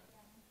them.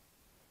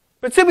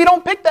 But see, we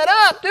don't pick that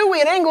up, do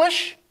we, in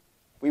English?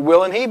 We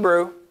will in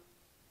Hebrew.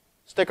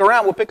 Stick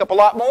around, we'll pick up a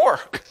lot more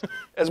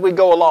as we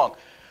go along.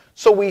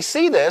 So we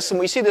see this, and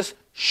we see this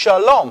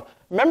shalom.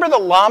 Remember the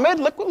lamed?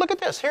 Look at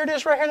this. Here it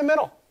is right here in the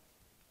middle.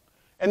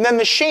 And then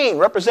the sheen,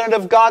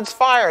 representative of God's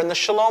fire, and the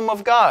shalom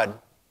of God.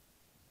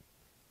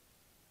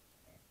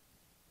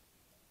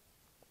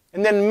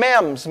 And then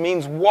mems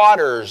means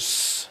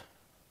waters.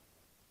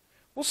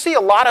 We'll see a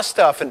lot of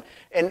stuff.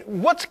 And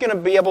what's going to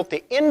be able, at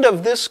the end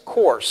of this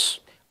course,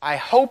 I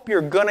hope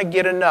you're going to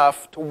get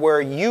enough to where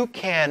you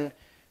can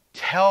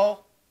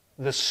tell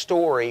the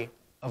story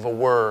of a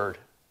word.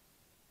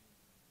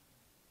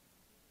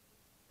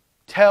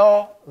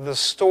 Tell the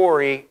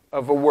story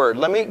of a word.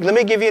 Let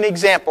me give you an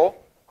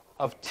example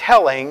of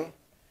telling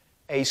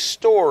a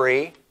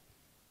story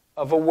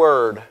of a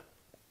word.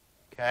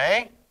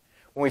 Okay?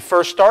 When we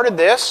first started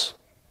this,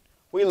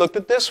 we looked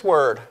at this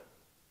word.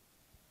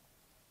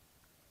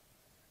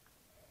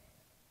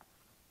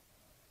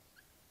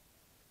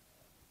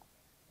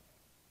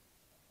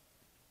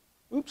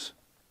 Oops.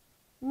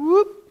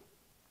 Whoop.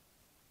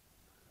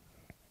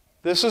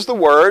 This is the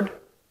word.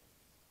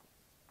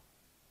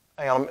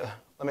 Hang on,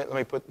 let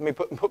me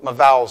put my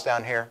vowels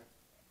down here.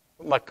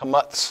 Put my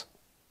kamuts.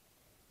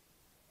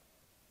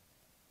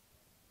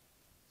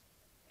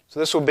 So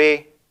this will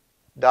be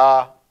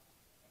davar.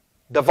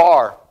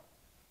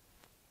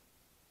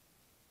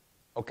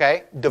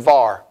 Okay?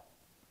 Devar.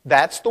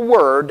 That's the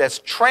word that's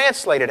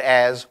translated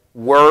as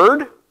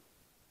word,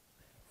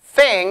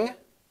 thing,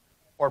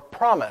 or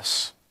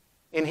promise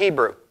in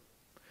Hebrew.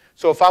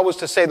 So if I was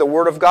to say the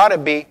word of God,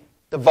 it'd be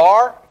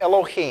Devar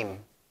Elohim.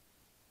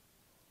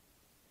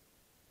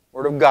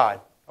 Word of God.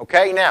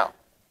 Okay, now,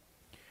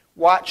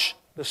 watch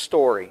the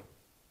story.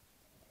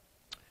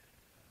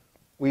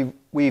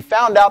 We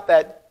found out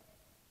that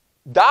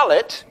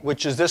Dalet,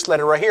 which is this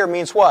letter right here,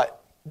 means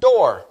what?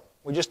 Door.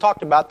 We just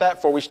talked about that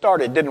before we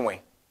started, didn't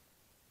we?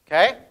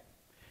 Okay?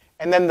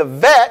 And then the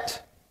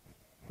vet,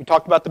 we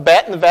talked about the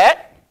bet and the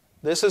vet.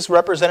 This is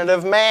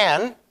representative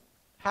man,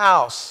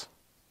 house.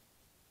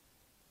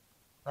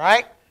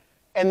 Right?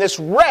 And this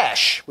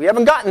resh, we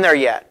haven't gotten there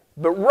yet,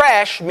 but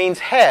resh means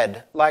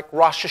head, like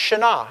Rosh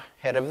Hashanah,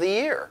 head of the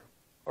year,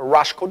 or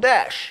Rosh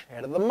Chodesh,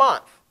 head of the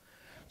month.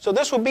 So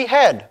this would be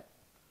head.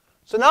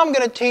 So now I'm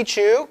going to teach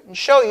you and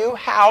show you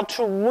how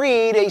to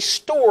read a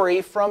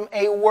story from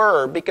a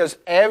word, because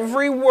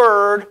every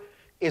word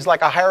is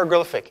like a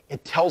hieroglyphic.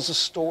 It tells a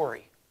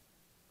story.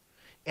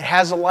 It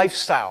has a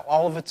lifestyle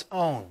all of its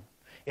own.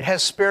 It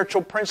has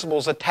spiritual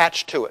principles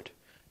attached to it.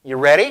 You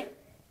ready?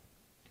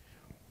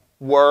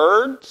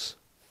 Words,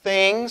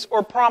 things,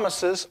 or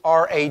promises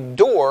are a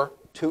door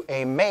to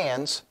a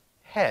man's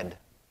head.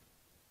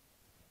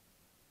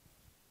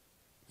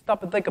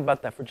 Stop and think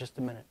about that for just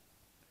a minute.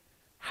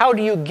 How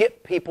do you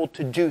get people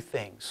to do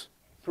things?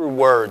 Through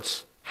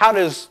words. How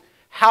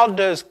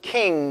does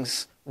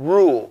kings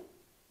rule?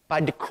 By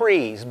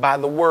decrees, by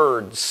the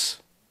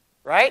words.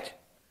 Right?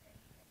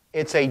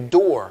 It's a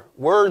door.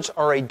 Words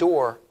are a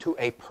door to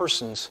a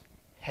person's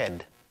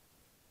head.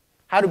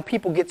 How do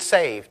people get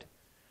saved?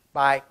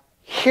 By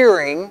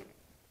hearing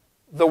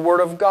the Word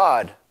of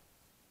God.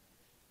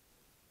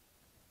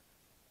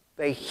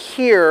 They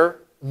hear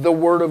the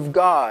Word of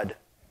God.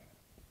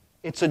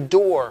 It's a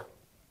door.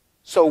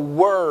 So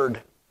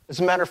word.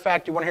 As a matter of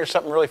fact, you want to hear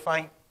something really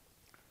funny?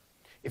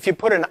 If you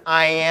put an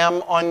I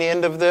am on the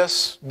end of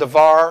this,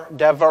 devar,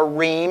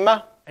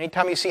 devarim,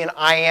 anytime you see an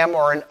I am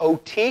or an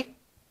OT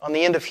on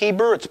the end of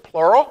Hebrew, it's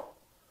plural.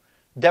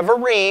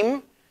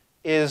 Devarim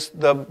is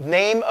the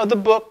name of the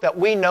book that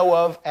we know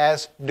of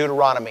as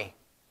Deuteronomy.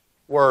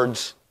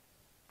 Words.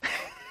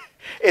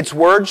 It's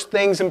words,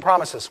 things, and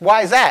promises.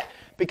 Why is that?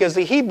 Because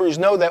the Hebrews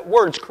know that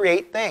words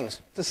create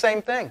things. It's the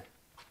same thing.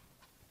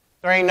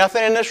 There ain't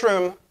nothing in this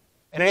room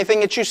and anything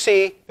that you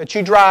see, that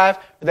you drive,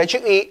 or that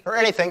you eat, or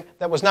anything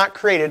that was not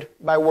created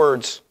by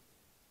words.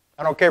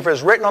 I don't care if it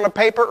was written on a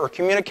paper or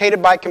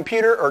communicated by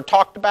computer or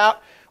talked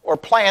about or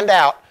planned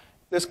out.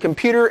 This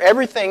computer,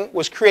 everything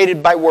was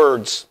created by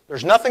words.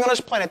 There's nothing on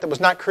this planet that was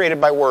not created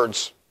by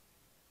words.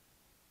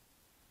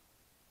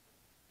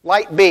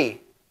 Light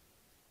be.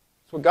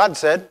 That's what God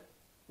said.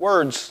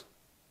 Words.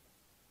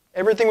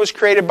 Everything was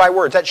created by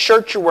words. That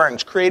shirt you're wearing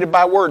is created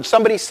by words.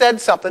 Somebody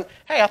said something.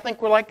 Hey, I think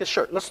we're like this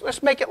shirt.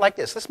 Let's make it like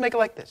this. Let's make it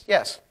like this.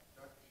 Yes.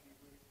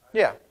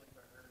 Yeah.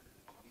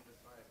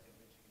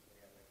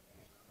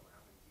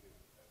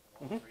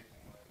 Mm-hmm.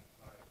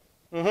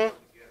 Mm-hmm.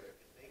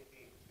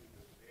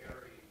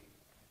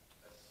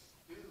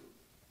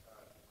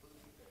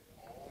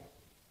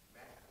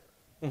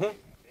 Mm-hmm.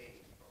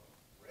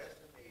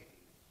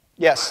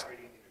 Yes.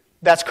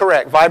 That's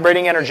correct.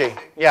 Vibrating energy.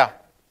 Yeah.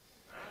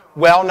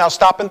 Well, now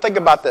stop and think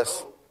about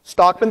this.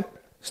 Stop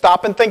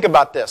and think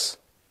about this.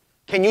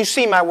 Can you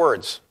see my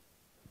words?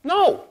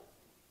 No.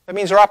 That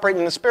means they're operating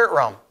in the spirit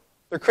realm.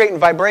 They're creating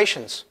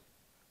vibrations.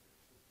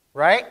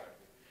 Right?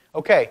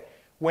 Okay.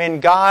 When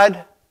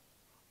God,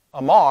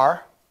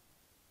 Amar,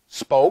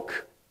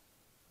 spoke,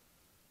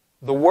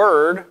 the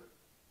word,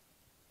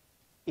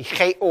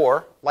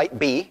 Icheor, light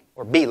be,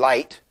 or be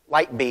light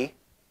be,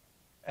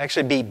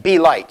 actually be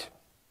light.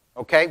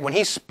 Okay? When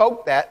he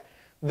spoke that,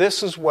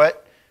 this is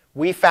what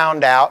we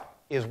found out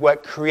is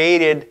what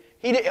created,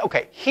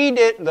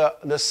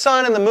 the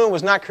sun and the moon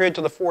was not created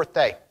till the fourth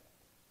day.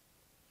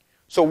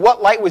 So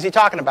what light was he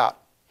talking about?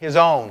 His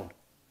own.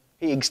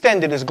 He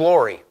extended his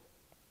glory.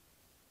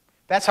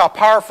 That's how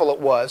powerful it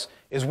was,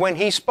 is when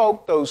he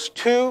spoke those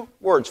two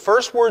words.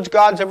 First words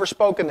God's ever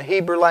spoken in the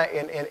Hebrew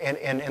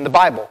in the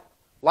Bible.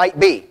 Light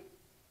be.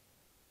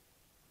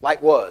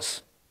 Light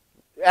was.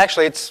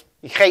 Actually, it's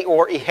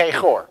Icheor,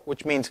 Ihechor,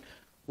 which means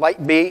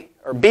light be,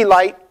 or be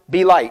light,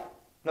 be light.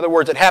 In other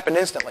words, it happened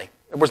instantly.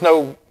 There was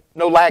no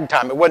lag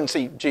time. It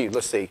wasn't,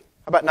 let's see.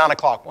 How about 9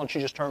 o'clock? Why don't you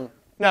just turn?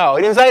 No,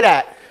 he didn't say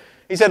that.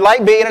 He said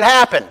light be, and it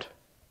happened.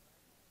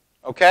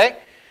 Okay?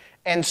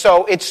 And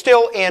so it's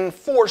still in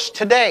force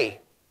today.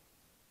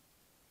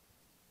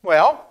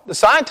 Well, the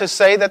scientists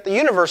say that the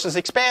universe is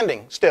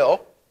expanding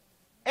still,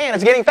 and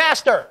it's getting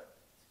faster.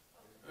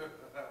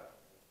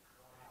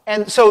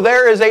 And so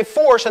there is a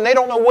force, and they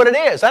don't know what it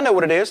is. I know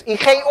what it is.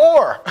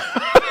 Icheor.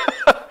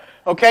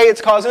 Okay,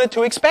 it's causing it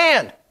to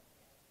expand.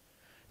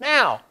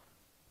 Now,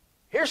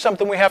 here's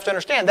something we have to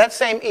understand. That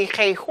same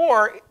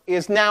Icheor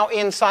is now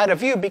inside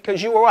of you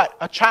because you are what?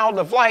 A child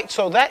of light,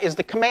 so that is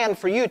the command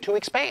for you to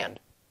expand.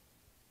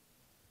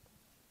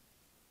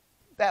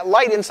 that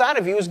light inside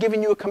of you is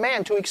giving you a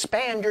command to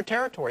expand your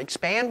territory,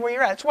 expand where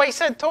you're at. That's why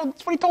that's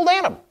what he told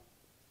Adam,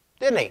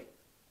 didn't he?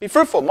 Be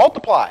fruitful,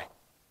 multiply.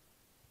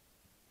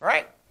 All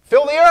right?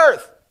 Fill the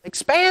earth.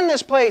 Expand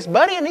this place.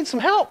 Buddy, I need some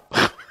help.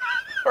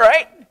 All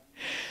right?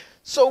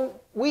 So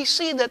we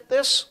see that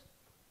this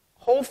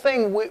whole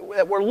thing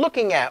that we're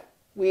looking at,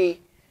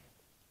 we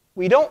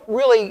don't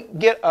really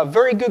get a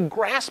very good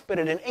grasp at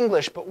it in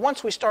English, but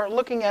once we start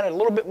looking at it a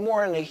little bit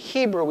more in the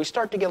Hebrew, we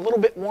start to get a little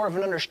bit more of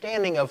an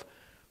understanding of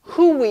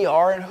who we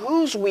are and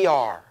whose we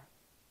are.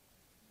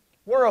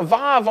 We're a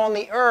vav on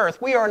the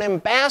earth. We are an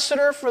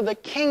ambassador for the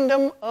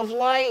kingdom of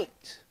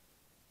light.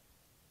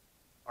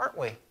 Aren't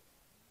we?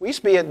 We used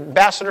to be an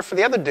ambassador for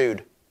the other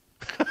dude.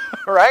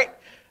 Right?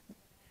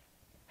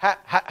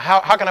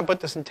 How can I put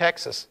this in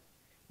Texas?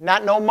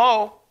 Not no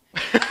mo.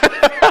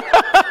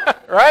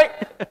 Right?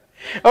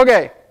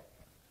 Okay.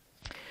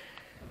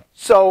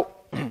 So,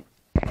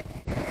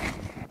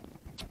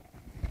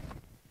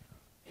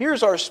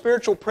 here's our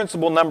spiritual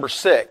principle number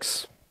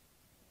 6.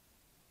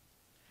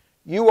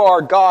 You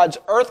are God's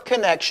earth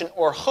connection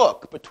or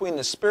hook between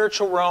the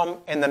spiritual realm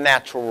and the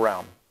natural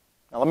realm.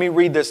 Now let me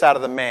read this out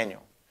of the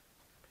manual.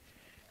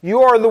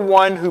 You are the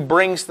one who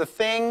brings the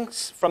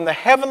things from the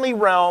heavenly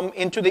realm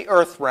into the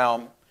earth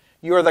realm.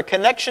 You are the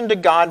connection to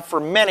God for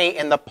many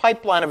and the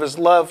pipeline of His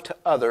love to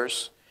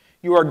others.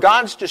 You are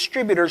God's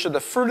distributors of the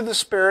fruit of the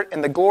Spirit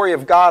and the glory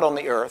of God on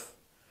the earth.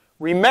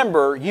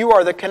 Remember, you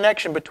are the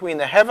connection between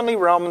the heavenly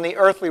realm and the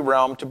earthly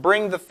realm to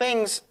bring the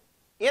things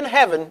in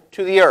heaven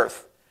to the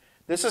earth.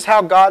 This is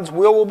how God's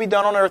will be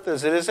done on earth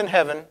as it is in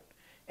heaven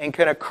and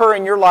can occur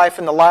in your life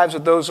and the lives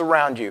of those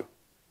around you.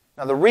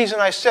 Now, the reason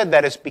I said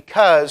that is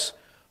because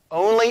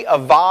only a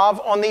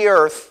vav on the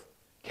earth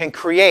can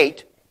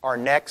create our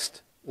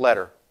next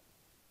letter.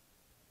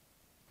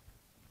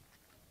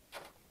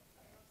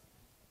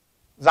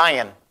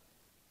 Zayin.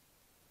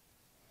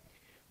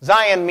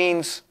 Zayin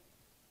means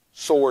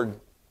sword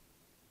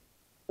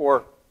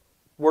or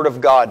word of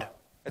God.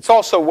 It's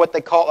also what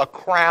they call a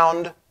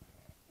crowned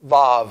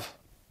vav.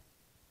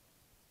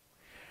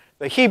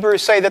 The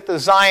Hebrews say that the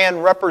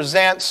Zayin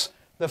represents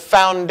the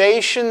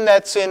foundation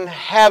that's in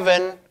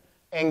heaven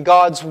and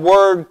God's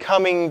word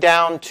coming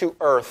down to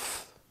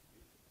earth.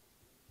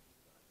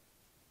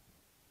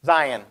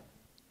 Zayin.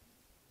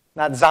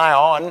 Not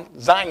Zion,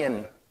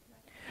 Zayin.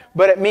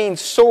 But it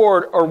means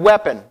sword or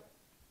weapon.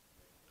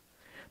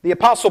 The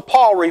Apostle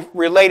Paul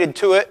related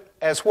to it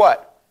as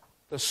what?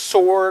 The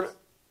sword,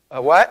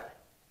 what?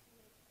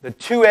 The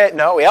two-edged,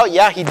 no, well,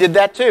 yeah, he did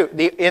that too.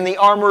 In the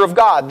armor of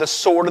God, the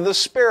sword of the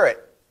Spirit.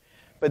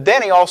 But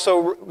then he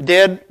also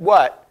did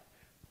what?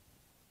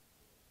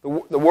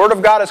 The word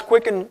of God is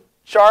quick and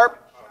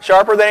sharp,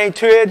 sharper than any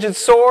two-edged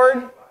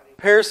sword.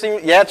 Piercing,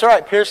 yeah, that's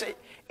right, piercing.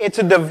 It's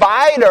a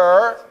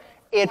divider.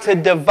 It's a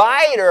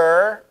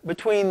divider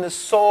between the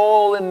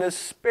soul and the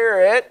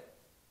spirit.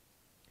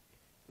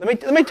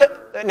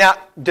 Now,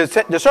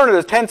 discern the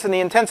intents and the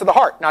intents of the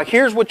heart. Now,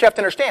 here's what you have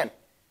to understand.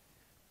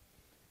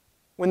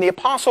 When the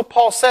Apostle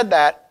Paul said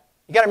that,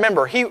 you got to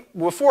remember,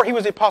 before he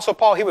was the Apostle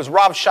Paul, he was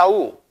Rav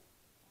Shaul,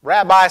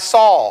 Rabbi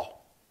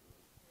Saul.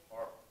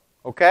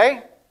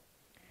 Okay?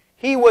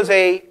 He was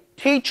a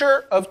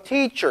teacher of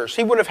teachers.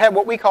 He would have had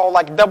what we call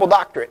like double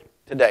doctorate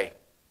today.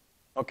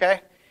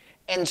 Okay?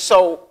 And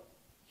so,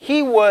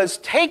 he was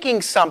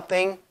taking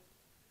something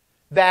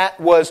that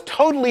was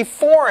totally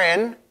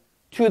foreign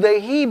to the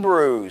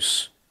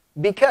Hebrews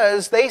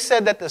because they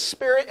said that the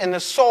spirit and the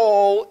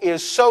soul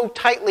is so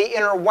tightly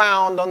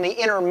interwound on the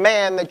inner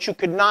man that you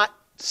could not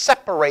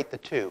separate the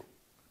two.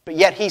 But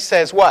yet he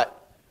says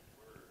what?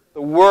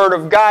 The Word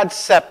of God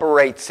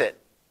separates it.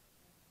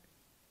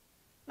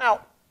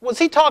 Now, was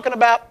he talking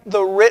about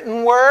the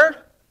written Word?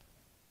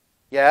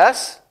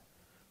 Yes.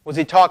 Was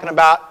he talking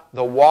about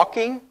the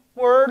walking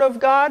Word of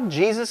God,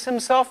 Jesus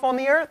Himself on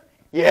the earth?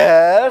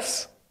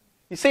 Yes.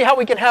 You see how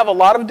we can have a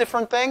lot of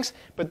different things?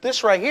 But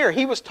this right here,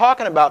 he was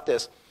talking about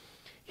this.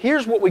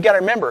 Here's what we got to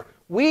remember.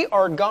 We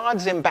are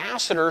God's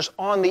ambassadors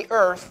on the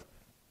earth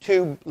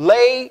to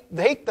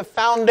take the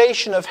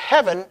foundation of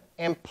heaven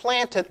and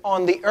plant it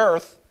on the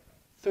earth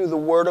through the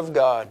Word of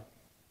God.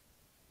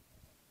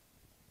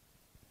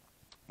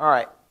 All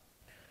right.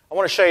 I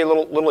want to show you a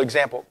little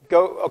example.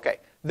 Okay.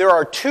 There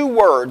are two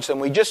words,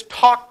 and we just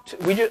talked.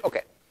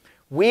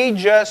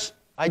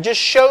 I just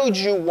showed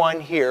you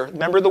one here.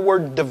 Remember the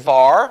word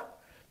devar?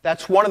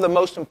 That's one of the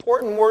most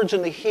important words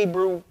in the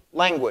Hebrew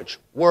language.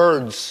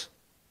 Words,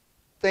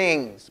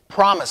 things,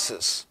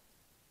 promises.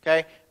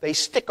 Okay? They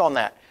stick on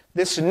that.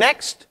 This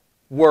next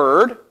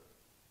word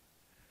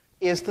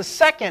is the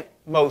second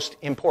most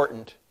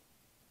important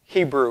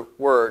Hebrew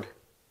word.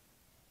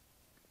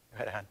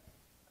 Go ahead, hon.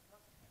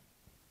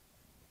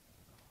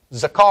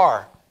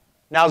 Zakar.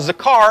 Now,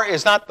 zakar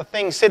is not the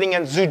thing sitting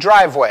in the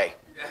driveway.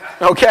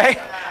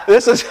 Okay?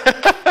 This is...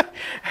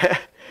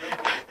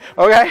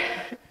 okay?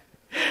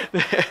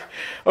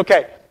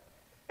 Okay.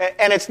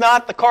 And it's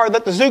not the car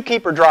that the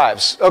zookeeper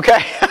drives.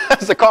 Okay?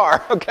 It's the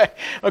car. Okay?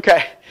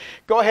 Okay.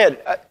 Go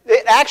ahead.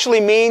 It actually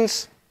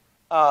means,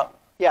 to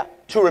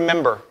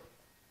remember.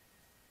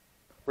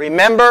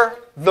 Remember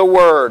the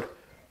word.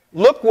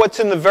 Look what's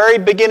in the very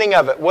beginning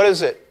of it. What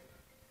is it?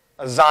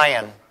 A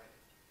Zayin.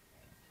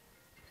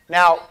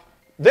 Now,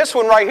 this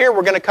one right here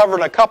we're going to cover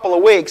in a couple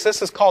of weeks.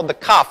 This is called the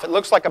Kaf. It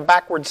looks like a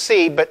backward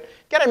C, but you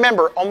got to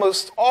remember,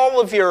 almost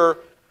all of your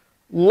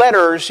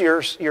letters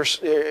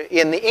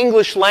in the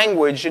English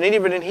language, and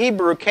even in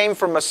Hebrew, came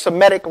from a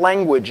Semitic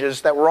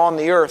languages that were on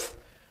the earth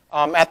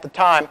at the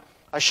time.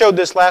 I showed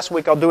this last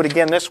week. I'll do it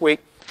again this week.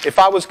 If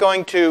I was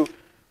going to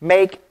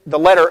make the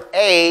letter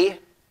A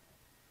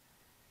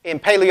in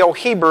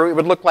Paleo-Hebrew, it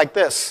would look like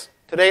this.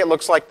 Today it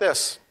looks like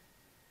this.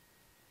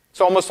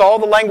 So almost all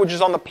the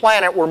languages on the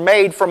planet were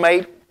made from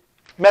a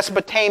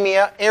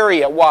Mesopotamia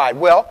area wide.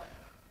 Well,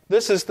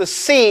 this is the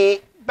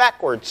C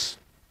backwards.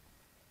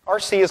 Our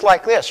C is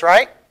like this,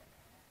 right?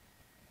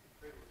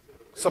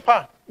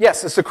 Sapa.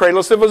 Yes, it's the cradle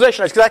of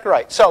civilization. That's exactly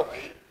right. So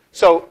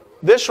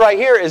this right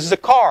here is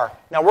Zakar.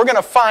 Now we're going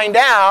to find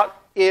out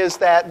is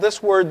that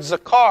this word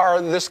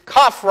Zakar, this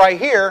Kaf right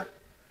here,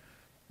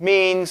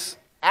 means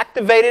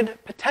activated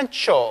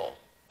potential.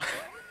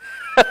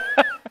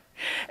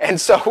 And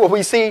so when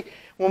we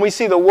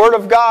see the Word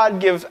of God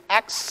gives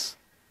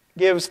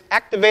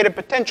activated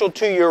potential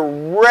to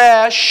your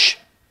resh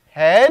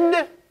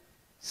head,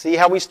 see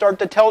how we start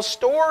to tell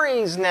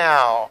stories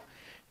now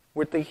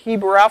with the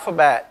Hebrew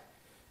Aleph-Bet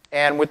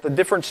and with the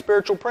different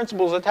spiritual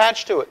principles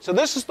attached to it. So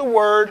this is the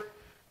word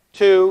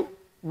to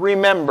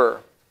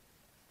remember.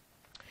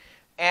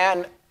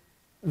 And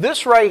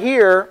this right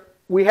here,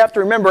 we have to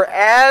remember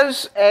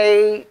as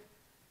a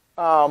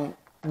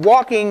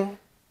walking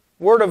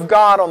Word of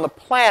God on the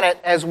planet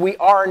as we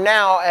are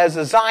now as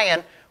a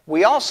Zayin,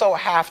 we also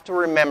have to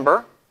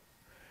remember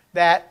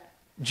that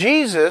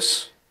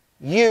Jesus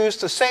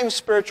used the same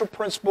spiritual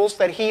principles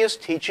that He is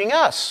teaching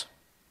us.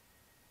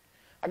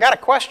 I got a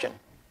question.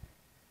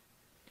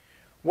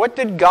 What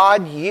did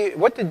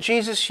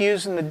Jesus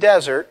use in the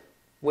desert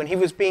when He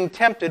was being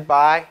tempted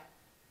by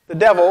the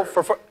devil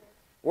for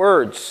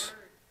words?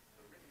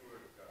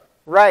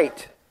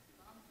 Right.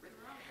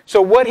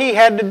 So what He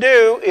had to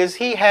do is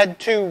He had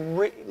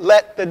to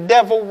let the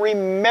devil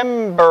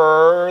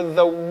remember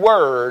the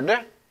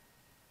word.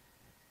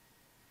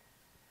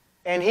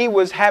 And he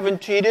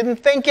didn't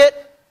think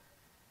it,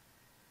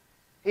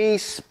 he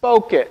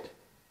spoke it.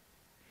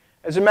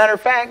 As a matter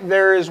of fact,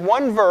 there is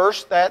one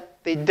verse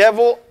that the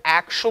devil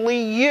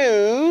actually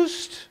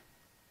used.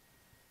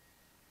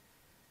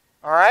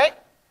 All right?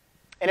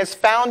 And it's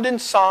found in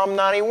Psalm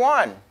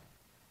 91.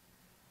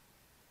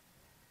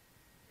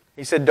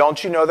 He said,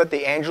 don't you know that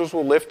the angels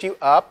will lift you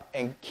up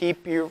and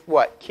keep you,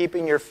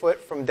 keeping your foot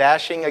from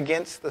dashing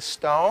against the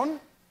stone?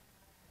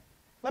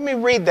 Let me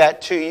read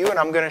that to you, and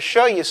I'm going to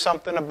show you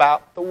something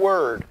about the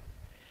Word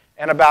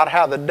and about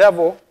how the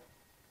devil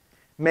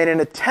made an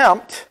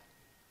attempt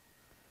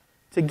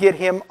to get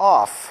him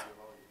off.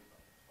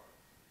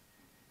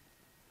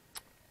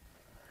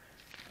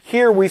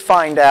 Here we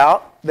find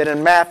out that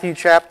in Matthew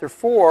chapter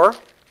 4,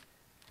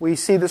 we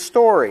see the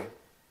story.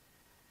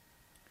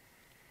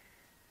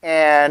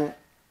 And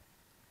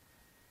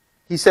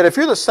He said, if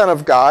you're the Son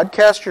of God,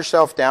 cast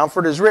yourself down,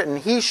 for it is written,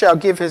 He shall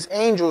give His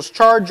angels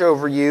charge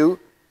over you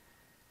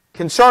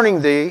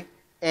concerning thee,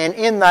 and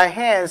in thy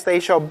hands they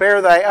shall bear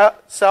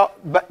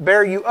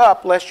you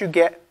up, lest you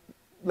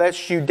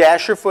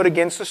dash your foot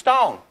against a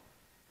stone.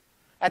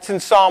 That's in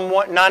Psalm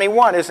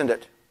 91, isn't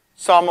it?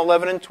 Psalm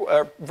 11 and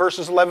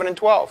verses 11 and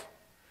 12.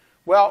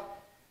 Well,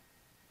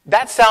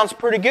 that sounds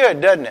pretty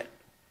good, doesn't it?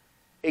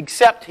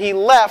 Except he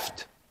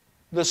left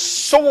the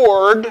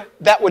sword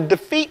that would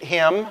defeat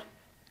him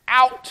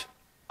out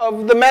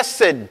of the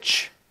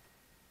message.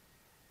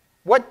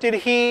 What did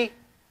he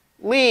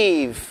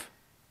leave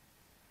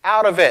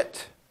out of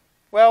it?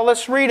 Well,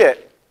 let's read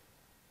it.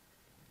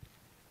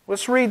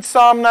 Let's read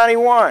Psalm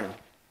 91.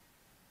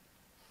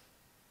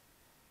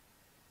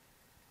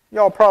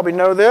 Y'all probably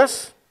know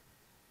this.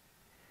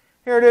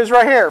 Here it is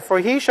right here. For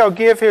he shall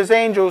give his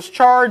angels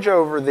charge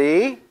over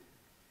thee.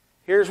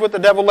 Here's what the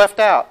devil left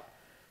out.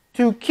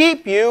 To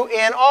keep you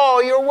in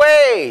all your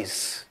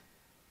ways.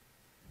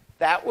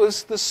 That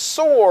was the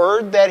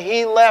sword that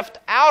he left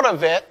out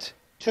of it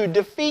to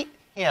defeat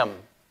him.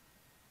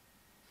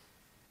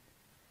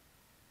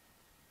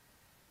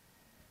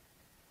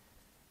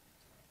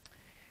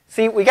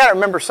 See, we got to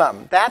remember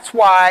something. That's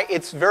why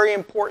it's very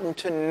important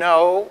to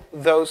know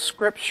those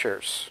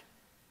scriptures.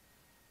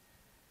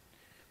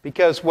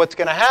 Because what's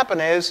going to happen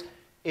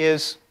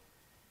is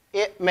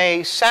it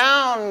may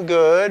sound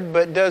good,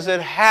 but does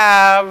it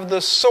have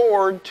the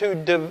sword to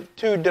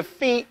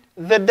defeat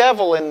the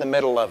devil in the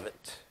middle of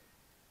it?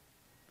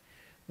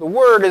 The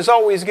Word is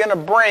always going to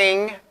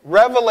bring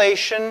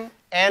revelation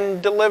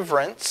and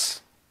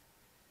deliverance,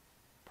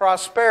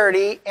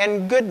 prosperity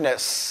and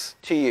goodness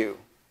to you.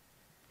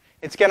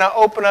 It's going to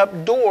open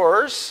up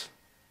doors.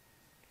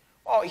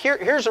 Oh,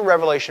 here's a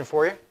revelation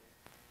for you.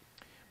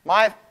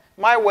 My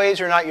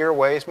ways are not your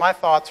ways. My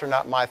thoughts are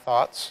not my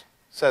thoughts,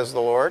 says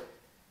the Lord.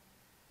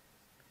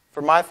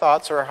 For my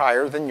thoughts are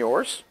higher than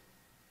yours.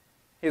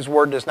 His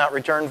word does not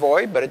return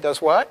void, but it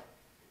does what?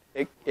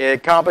 It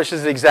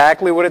accomplishes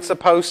exactly what it's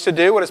supposed to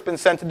do, what it's been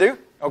sent to do.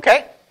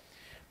 Okay?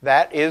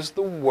 That is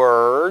the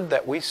word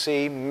that we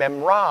see,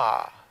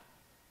 memra.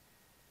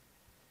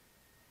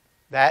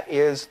 That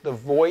is the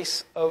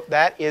voice of,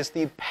 that is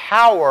the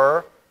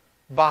power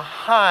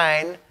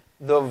behind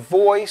the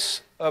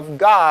voice of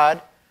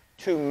God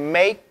to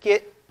make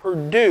it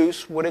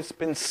produce what it's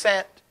been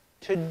sent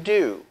to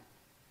do.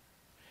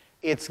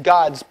 It's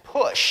God's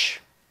push,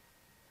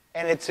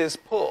 and it's His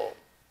pull.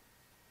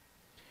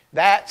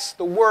 That's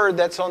the word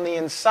that's on the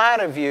inside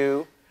of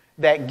you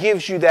that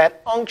gives you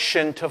that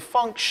unction to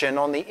function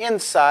on the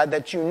inside,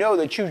 that you know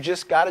that you've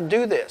just got to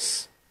do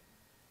this.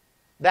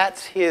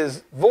 That's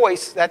His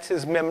voice, that's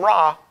His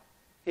memra,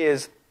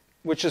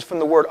 which is from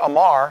the word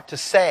amar, to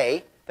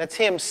say. That's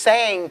Him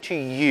saying to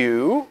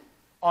you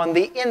on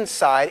the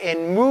inside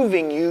and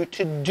moving you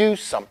to do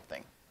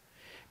something.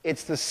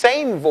 It's the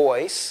same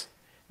voice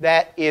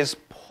that is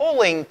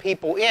pulling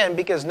people in,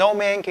 because no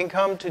man can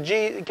come to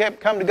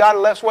God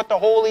unless what the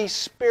Holy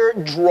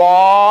Spirit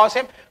draws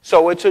him.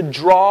 So it's a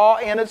draw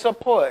and it's a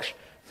push.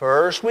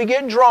 First we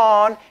get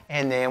drawn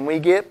and then we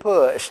get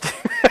pushed.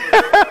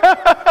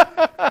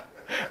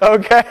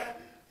 Okay?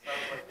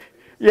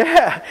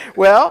 Yeah.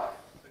 Well,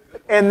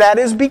 and that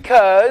is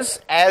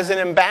because as an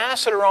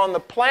ambassador on the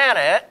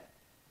planet,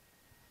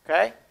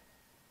 okay,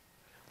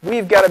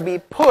 we've got to be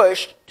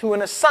pushed to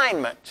an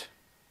assignment.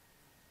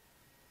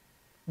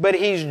 But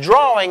He's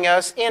drawing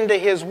us into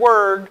His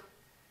Word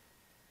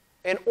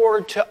in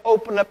order to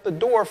open up the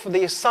door for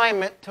the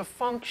assignment to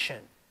function.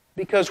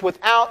 Because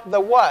without the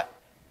what?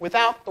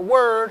 Without the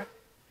Word,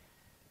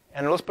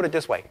 and let's put it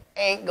this way,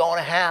 ain't going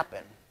to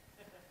happen.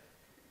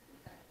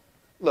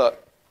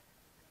 Look,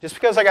 just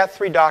because I got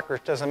 3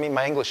 doctorates doesn't mean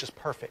my English is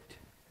perfect.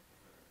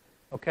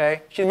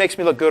 Okay? She makes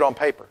me look good on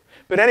paper.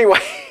 But anyway,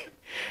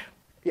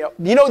 you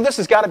know this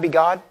has got to be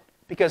God?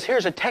 Because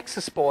here's a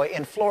Texas boy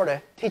in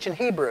Florida teaching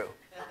Hebrew.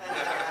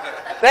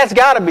 That's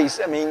got to be,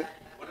 I mean,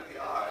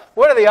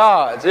 what are the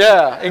odds?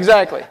 Yeah,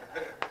 exactly.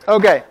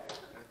 Okay.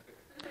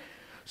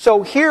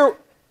 So here,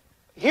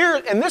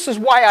 and this is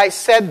why I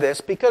said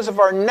this, because of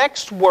our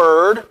next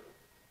word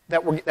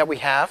that we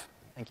have,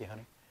 thank you,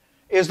 honey,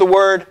 is the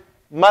word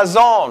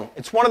mazon.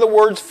 It's one of the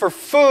words for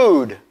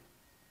food.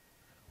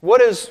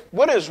 What is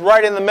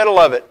right in the middle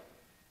of it?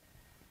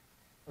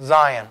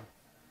 Zayin.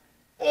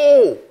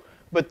 Oh,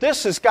 but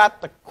this has got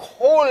the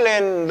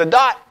colon, the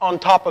dot on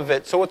top of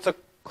it, so it's a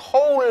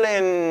colon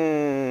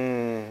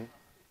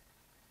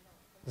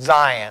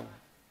Zayin.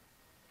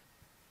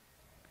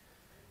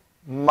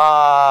 Mazon.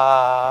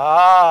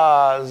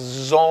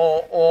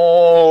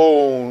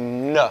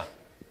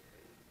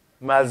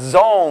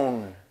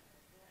 Mazon.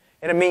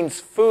 And it means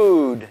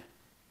food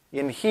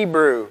in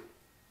Hebrew.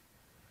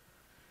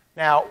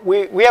 Now,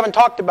 we haven't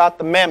talked about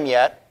the mem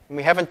yet, and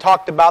we haven't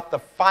talked about the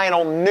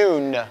final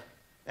nun.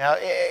 Now,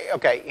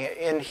 okay,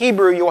 in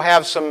Hebrew you'll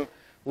have some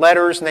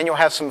letters, and then you'll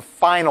have some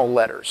final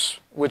letters,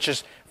 which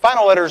is,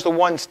 final letter is the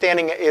one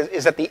standing,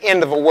 is at the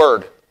end of a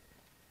word.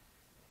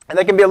 And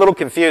that can be a little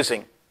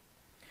confusing.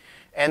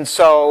 And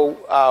so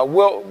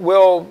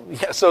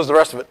so is the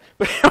rest of it.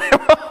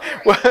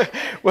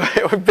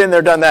 We've been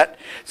there, done that.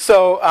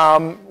 So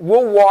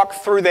we'll walk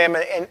through them,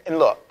 and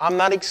look, I'm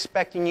not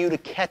expecting you to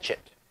catch it.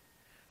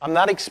 I'm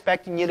not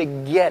expecting you to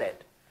get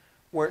it.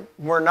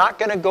 We're not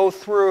going to go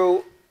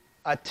through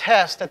a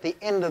test at the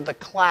end of the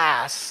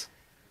class,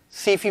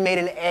 see if you made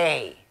an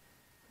A.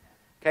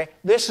 Okay?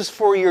 This is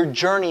for your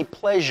journey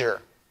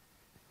pleasure.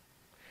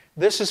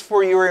 This is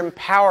for your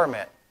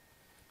empowerment.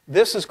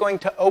 This is going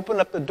to open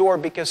up the door,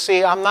 because,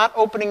 see, I'm not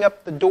opening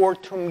up the door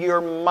to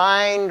your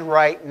mind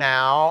right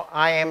now.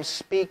 I am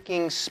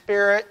speaking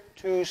spirit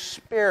to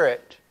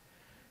spirit.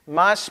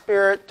 My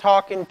spirit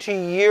talking to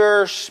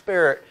your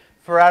spirit.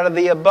 For out of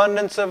the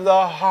abundance of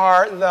the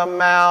heart, the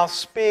mouth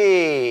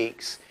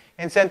speaks.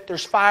 And since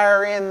there's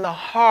fire in the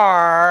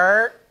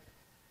heart,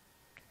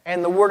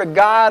 and the Word of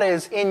God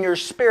is in your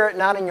spirit,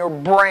 not in your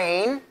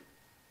brain,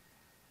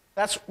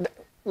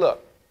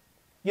 look.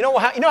 You know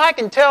how I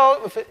can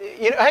tell?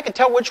 I can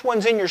tell which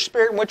one's in your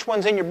spirit and which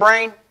one's in your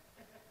brain?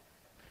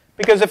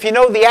 Because if you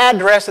know the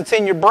address, it's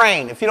in your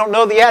brain. If you don't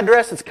know the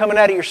address, it's coming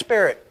out of your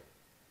spirit.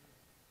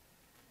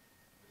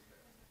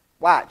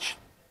 Watch.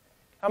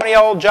 How many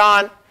old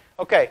John?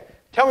 Okay,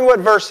 tell me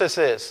what verse this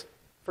is.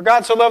 For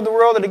God so loved the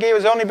world that He gave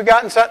His only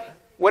begotten Son.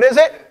 What is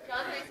it?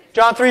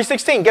 John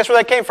 3:16. Guess where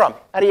that came from?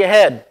 Out of your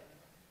head.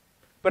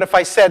 But if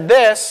I said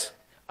this,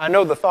 I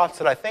know the thoughts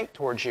that I think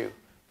towards you.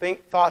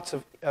 Think thoughts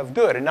of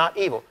good and not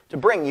evil, to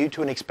bring you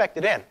to an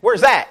expected end. Where's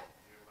that?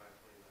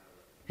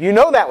 You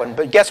know that one,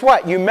 but guess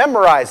what? You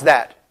memorize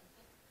that.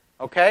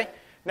 Okay?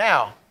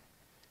 Now,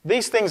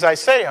 these things I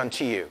say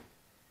unto you,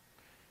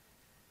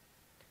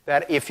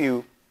 that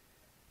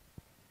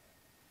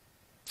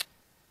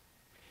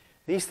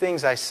these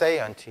things I say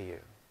unto you,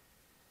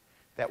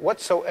 that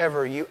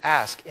whatsoever you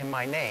ask in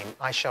my name,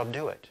 I shall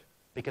do it,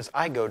 because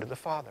I go to the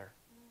Father.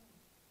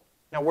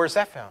 Now, where's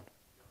that found?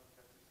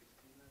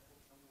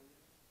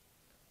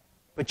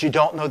 But you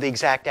don't know the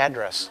exact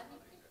address.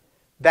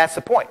 That's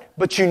the point.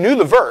 But you knew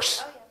the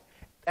verse.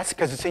 That's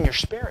because it's in your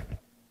spirit.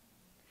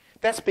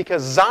 That's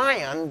because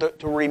Zayin,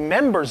 to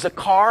remember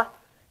Zakar,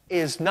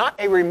 is not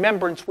a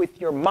remembrance with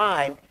your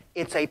mind.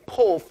 It's a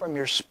pull from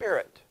your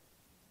spirit.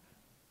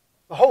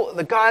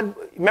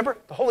 Remember,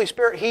 the Holy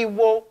Spirit, He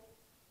will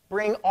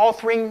bring all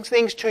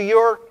things to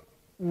your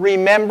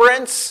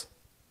remembrance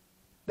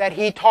that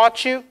He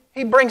taught you.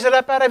 He brings it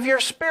up out of your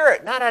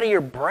spirit, not out of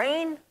your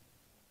brain.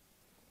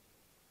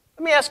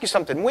 Let me ask you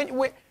something.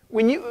 The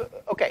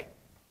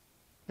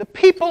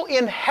people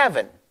in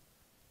heaven,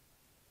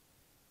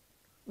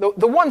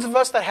 the ones of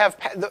us that have,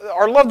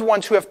 our loved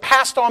ones who have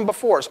passed on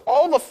before us,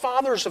 all the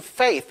fathers of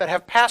faith that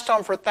have passed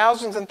on for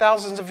thousands and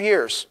thousands of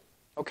years,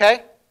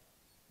 okay?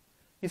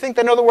 You think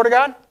they know the Word of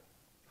God?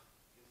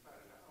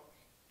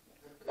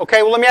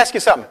 Okay, well, let me ask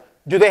you something.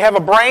 Do they have a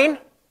brain?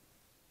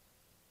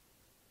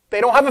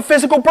 They don't have a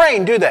physical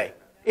brain, do they?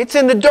 It's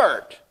in the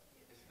dirt.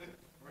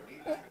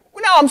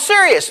 No, I'm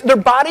serious. Their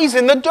body's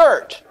in the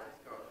dirt.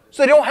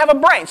 So they don't have a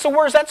brain. So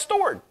where's that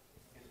stored?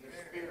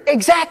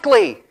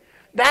 Exactly.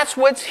 That's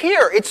what's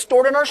here. It's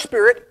stored in our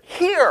spirit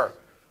here.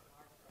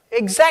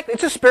 Exactly.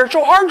 It's a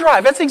spiritual hard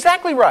drive. That's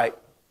exactly right.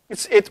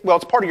 It's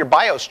part of your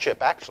BIOS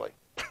chip, actually.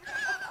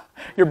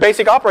 Your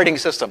basic operating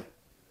system.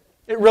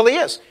 It really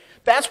is.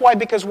 That's why,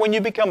 because when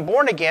you become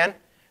born again,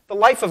 the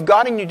life of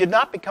God in you did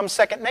not become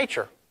second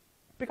nature.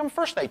 It become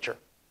first nature.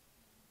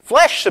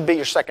 Flesh should be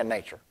your second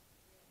nature.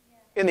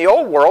 In the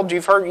old world,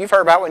 you've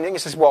heard about when you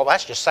say, well,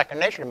 that's just second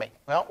nature to me.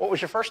 Well, what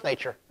was your first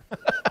nature?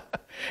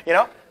 You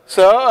know?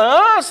 So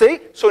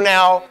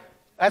now,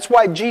 that's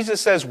why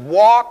Jesus says,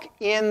 walk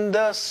in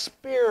the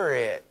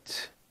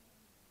Spirit.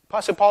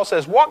 Apostle Paul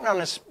says, walk not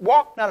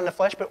in the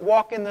flesh, but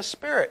walk in the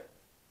Spirit.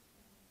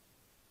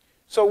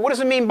 So what does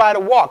it mean by to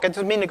walk? It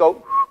doesn't mean to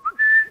go,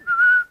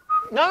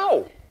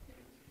 no.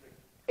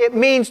 It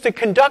means to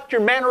conduct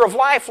your manner of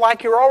life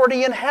like you're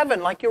already in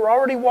heaven, like you're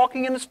already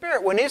walking in the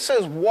Spirit. When it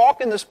says walk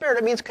in the Spirit,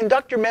 it means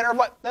conduct your manner of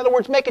life. In other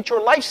words, make it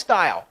your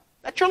lifestyle.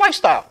 That's your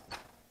lifestyle.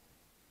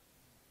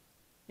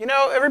 You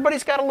know,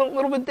 everybody's got a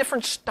little bit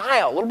different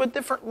style, a little bit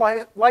different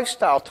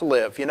lifestyle to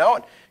live, you know.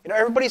 And,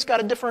 everybody's got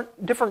a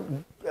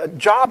different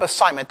job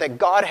assignment that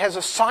God has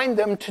assigned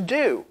them to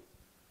do.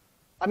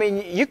 I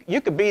mean, you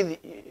could be,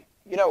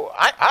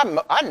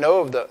 I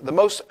know of the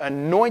most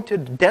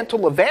anointed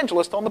dental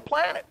evangelist on the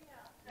planet.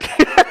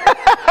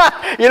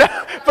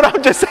 But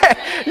I'm just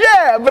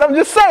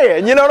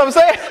saying, you know what I'm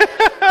saying?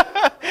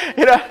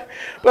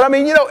 But I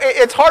mean,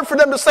 it's hard for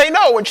them to say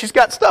no when she's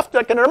got stuff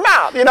stuck in her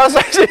mouth,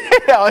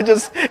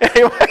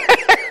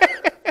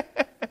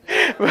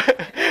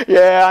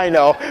 yeah, I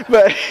know,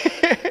 but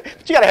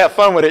you got to have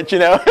fun with it,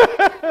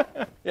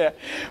 Yeah,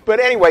 but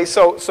anyway,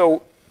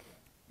 so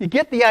you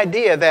get the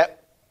idea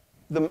that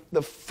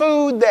the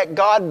food that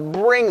God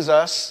brings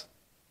us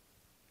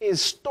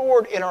is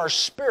stored in our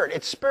spirit.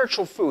 It's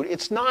spiritual food.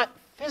 It's not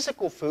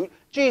physical food.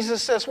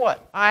 Jesus says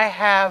what? I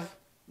have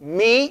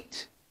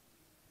meat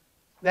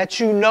that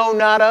you know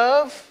not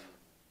of.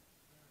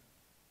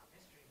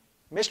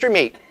 Mystery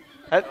meat.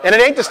 And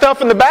it ain't the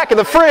stuff in the back of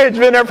the fridge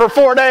been there for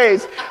 4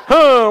 days.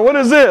 What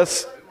is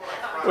this?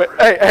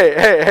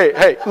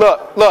 Hey.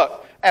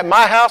 Look. At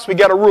my house, we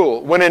got a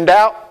rule. When in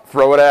doubt,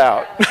 throw it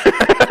out.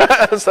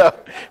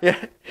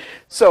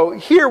 So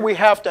here we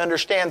have to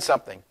understand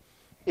something.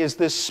 Is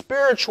this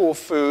spiritual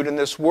food and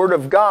this Word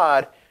of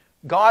God,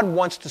 God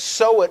wants to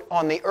sow it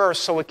on the earth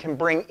so it can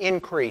bring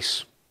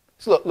increase.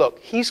 So look,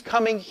 He's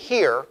coming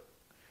here.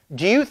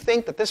 Do you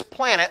think that this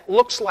planet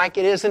looks like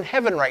it is in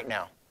heaven right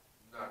now?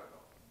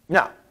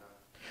 No.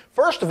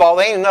 First of all,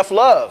 there ain't enough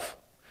love.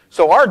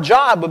 So our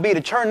job would be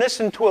to turn this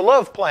into a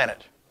love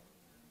planet.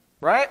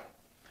 Right?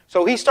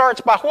 So He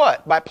starts by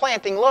what? By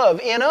planting love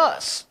in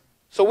us.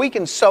 So we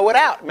can sow it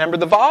out. Remember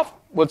the valve?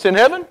 What's in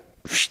heaven?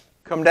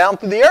 Come down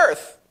through the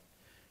earth.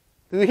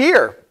 Through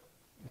here.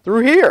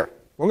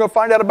 We're going to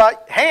find out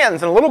about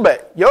hands in a little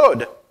bit.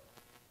 Yod.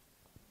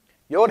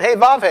 Yod, He,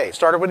 Vav, He.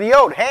 Started with the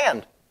Yod,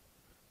 hand.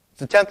 It's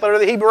the 10th letter of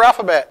the Hebrew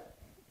Aleph-Bet.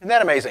 Isn't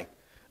that amazing?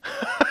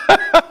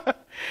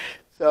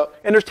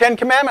 And there's 10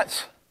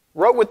 commandments.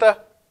 Wrote with the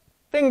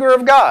finger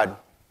of God.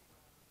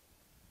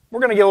 We're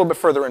going to get a little bit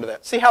further into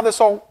that. See how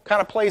this all kind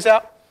of plays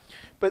out?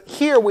 But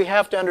here we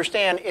have to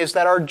understand is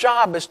that our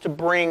job is to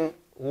bring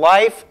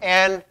life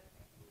and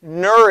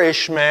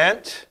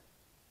nourishment,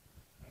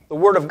 the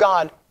Word of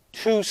God,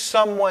 to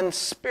someone's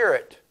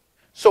spirit.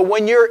 So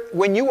when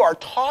you are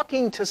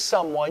talking to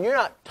someone, you're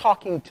not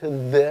talking to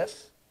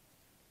this.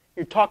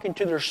 You're talking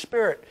to their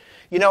spirit.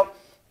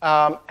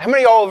 How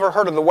many of y'all ever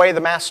heard of the way of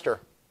the Master?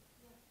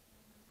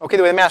 Okay,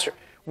 the way of the Master.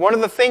 One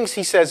of the things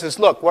he says is,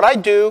 look, what I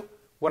do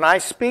when I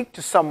speak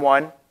to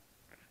someone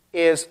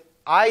is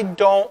I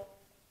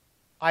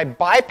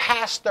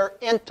bypass their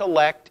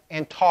intellect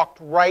and talk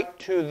right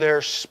to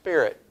their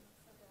spirit.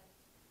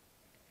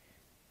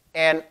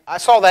 And I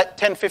saw that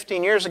 10,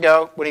 15 years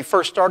ago when he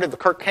first started the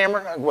Kirk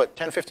Cameron,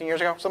 10, 15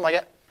 years ago, something like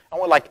that. I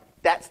went like,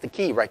 that's the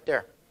key right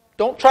there.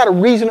 Don't try to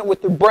reason it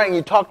with their brain.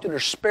 You talk to their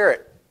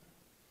spirit.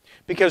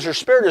 Because their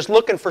spirit is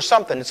looking for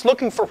something. It's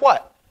looking for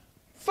what?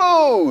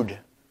 Food.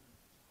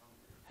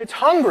 It's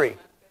hungry.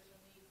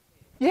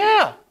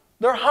 Yeah,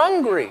 they're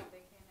hungry.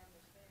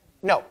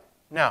 No.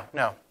 Well,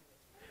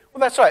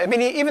 that's right. I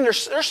mean, even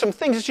there's some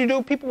things that you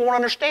do, people won't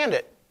understand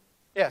it.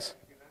 Yes.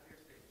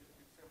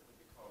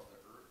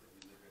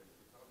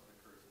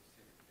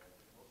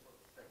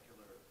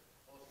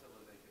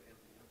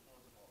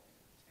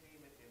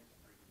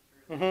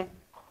 Mm-hmm.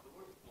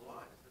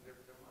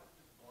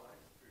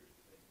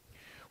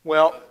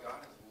 Well,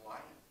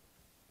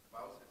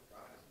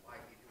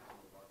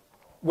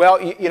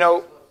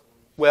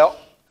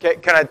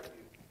 can I?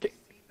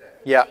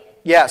 Yeah,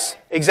 yes,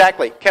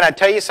 exactly. Can I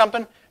tell you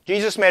something?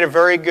 Jesus made a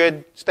very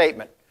good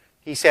statement.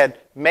 He said,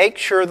 make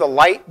sure the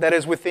light that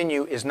is within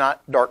you is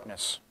not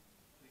darkness.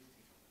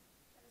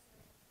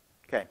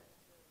 Okay.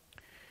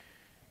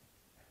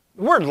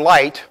 The word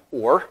light,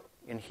 or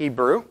in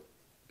Hebrew,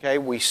 okay,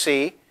 we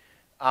see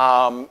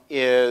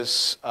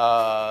is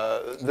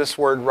this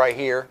word right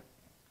here.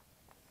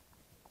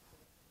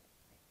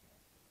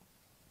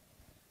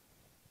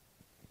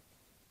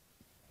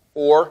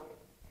 Or,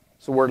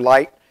 it's the word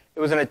light.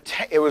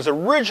 It was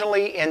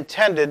originally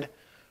intended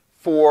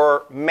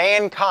for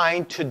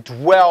mankind to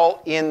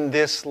dwell in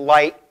this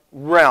light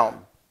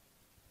realm.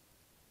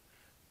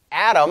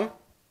 Adam,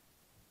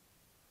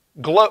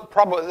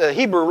 probably the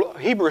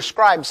Hebrew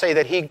scribes say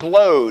that he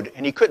glowed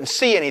and he couldn't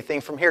see anything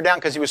from here down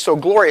because he was so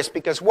glorious.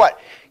 Because what?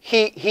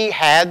 He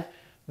had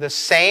the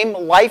same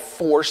life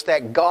force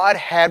that God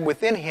had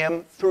within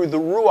him through the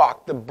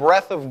Ruach, the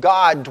breath of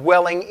God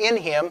dwelling in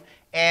him,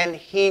 and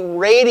he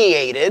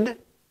radiated.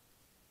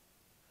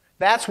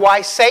 That's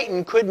why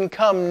Satan couldn't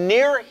come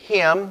near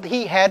him.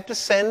 He had to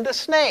send a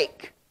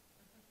snake.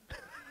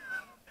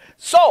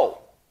 So,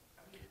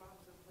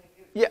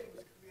 yeah,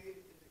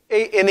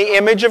 in the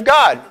image of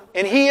God.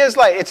 And he is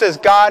light. It says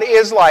God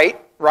is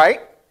light,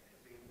 right?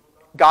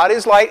 God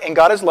is light and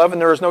God is love,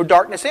 and there is no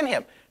darkness in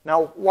him.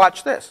 Now,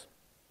 watch this.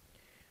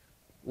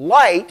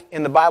 Light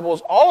in the Bible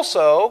is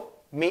also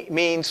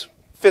means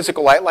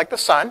physical light, like the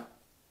sun,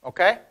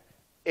 okay?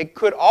 It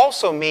could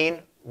also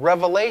mean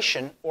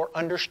revelation or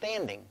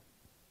understanding.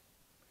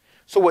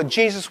 So what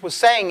Jesus was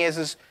saying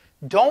is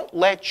don't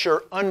let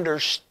your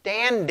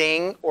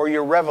understanding or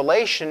your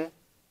revelation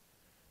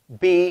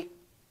be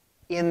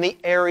in the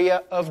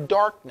area of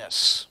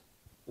darkness.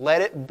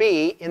 Let it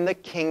be in the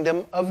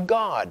kingdom of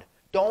God.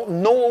 Don't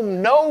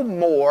know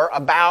more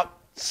about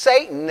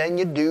Satan than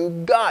you do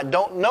God.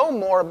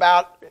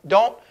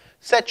 Don't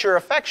set your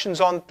affections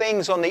on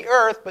things on the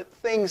earth, but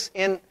things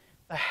in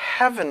the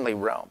heavenly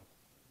realm.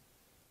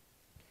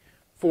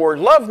 For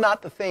love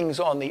not the things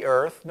on the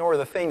earth, nor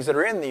the things that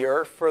are in the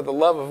earth, for the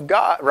love of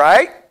God,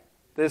 right?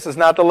 This is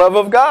not the love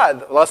of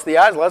God. Lust of the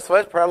eyes, lust of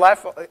the flesh, pride of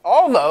life,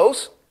 all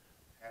those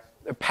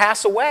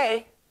pass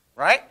away,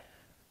 right?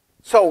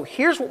 So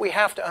here's what we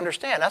have to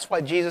understand. That's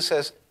why Jesus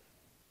says,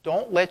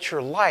 don't let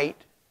your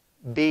light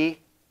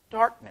be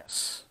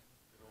darkness.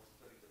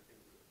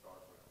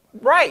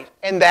 Right,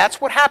 and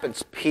that's what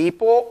happens.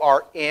 People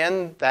are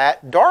in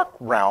that dark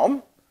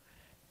realm,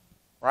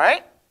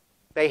 right?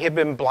 They have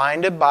been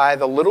blinded by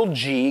the little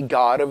g,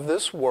 God of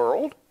this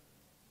world,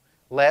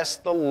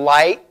 lest the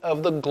light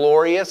of the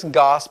glorious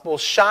gospel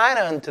shine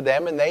unto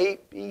them and they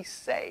be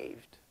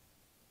saved.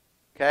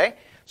 Okay?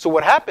 So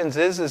what happens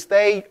is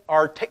they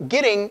are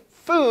getting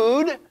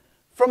food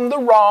from the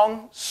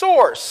wrong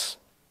source.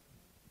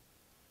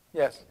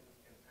 Yes?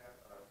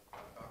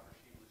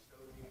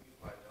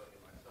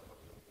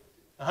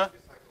 Uh-huh.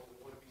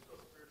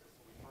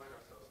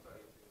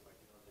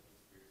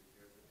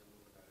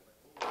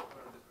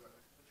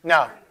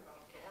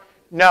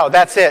 No,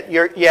 that's it.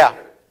 Yeah.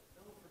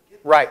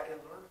 Right.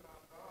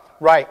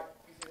 Right.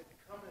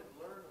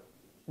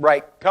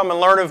 Right. Come and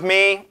learn of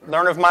me,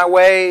 learn of my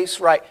ways.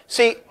 Right.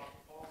 See,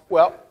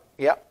 well,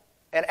 yeah.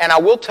 And I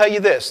will tell you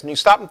this, and you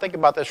stop and think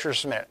about this for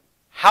just a minute.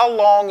 How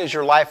long is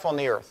your life on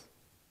the earth?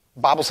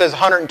 The Bible says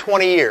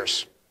 120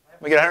 years.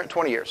 We get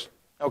 120 years.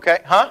 Okay?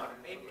 Huh?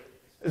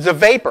 It's a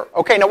vapor.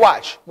 Okay, now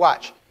watch.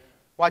 Watch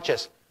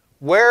this.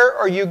 Where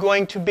are you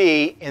going to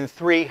be in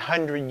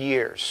 300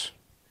 years?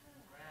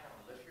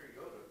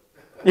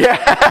 Yeah.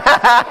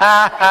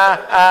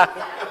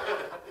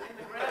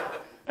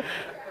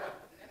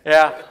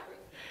 Yeah.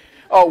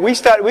 Oh, we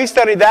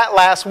studied that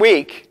last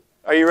week.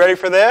 Are you ready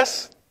for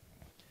this?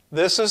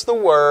 This is the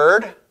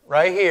word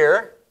right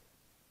here.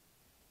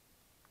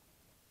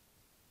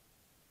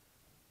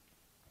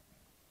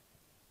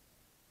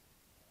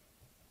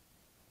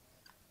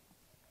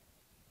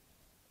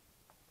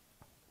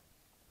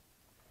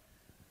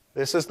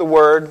 This is the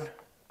word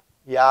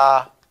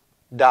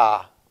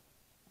yada.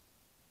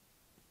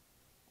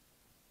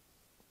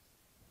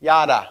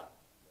 Yada.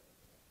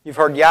 You've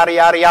heard yada,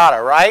 yada,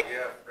 yada, right?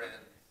 Yeah, friend.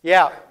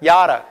 Yeah,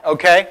 yada,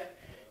 okay?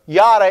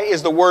 Yada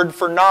is the word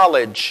for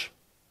knowledge.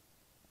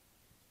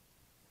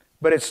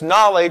 But it's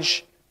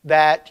knowledge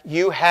that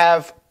you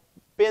have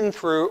been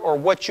through or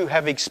what you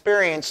have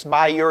experienced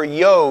by your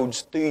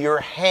yods, through your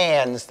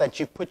hands, that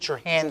you put your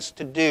hands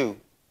to do.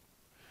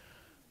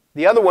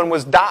 The other one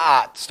was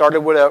da'at,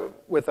 started with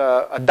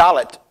a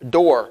dalet,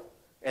 door.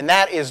 And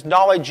that is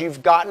knowledge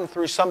you've gotten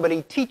through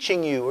somebody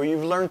teaching you or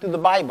you've learned through the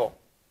Bible.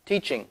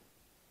 teaching.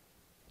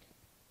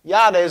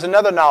 Yada is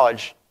another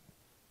knowledge.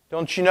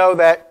 Don't you know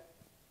that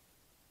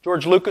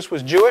George Lucas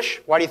was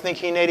Jewish? Why do you think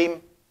he named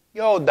him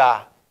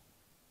Yoda?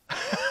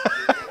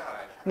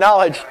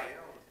 Knowledge.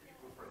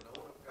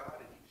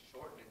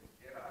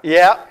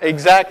 Yeah,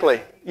 exactly.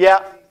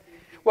 Yeah.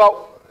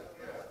 Well,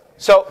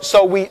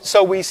 so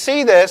we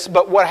see this,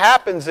 but what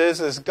happens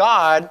is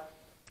God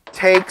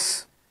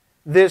takes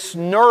this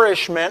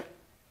nourishment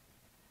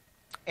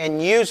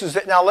and uses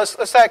it. Now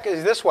let's act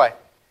this way.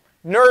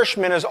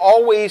 Nourishment is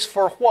always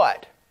for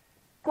what?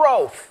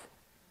 Growth.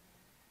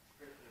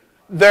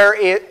 There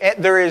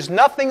is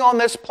nothing on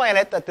this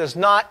planet that does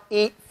not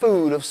eat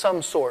food of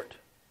some sort.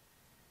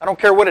 I don't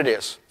care what it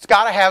is. It's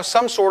got to have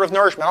some sort of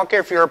nourishment. I don't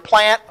care if you're a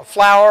plant, a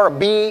flower, a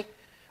bee,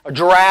 a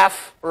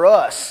giraffe, or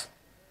us.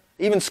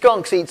 Even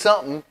skunks eat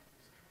something.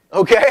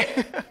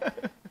 Okay?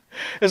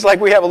 It's like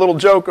we have a little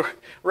joke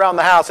around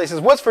the house. He says,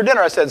 "What's for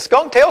dinner?" I said,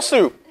 "Skunk tail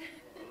soup."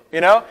 You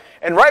know?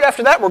 And right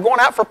after that, we're going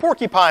out for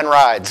porcupine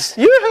rides.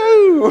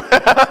 Yoo-hoo!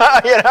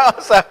 You know?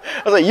 So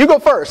I was like, "You go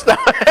first."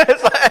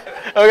 It's like,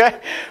 okay?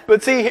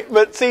 But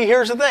see,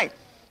 here's the thing.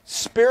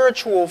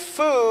 Spiritual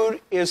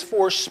food is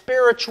for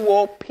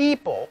spiritual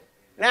people.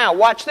 Now,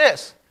 watch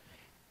this.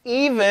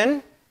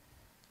 Even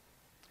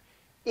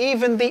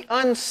the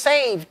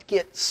unsaved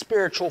get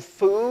spiritual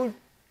food,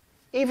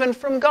 even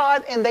from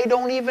God, and they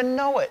don't even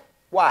know it.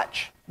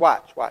 Watch.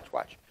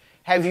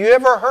 Have you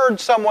ever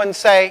heard someone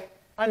say,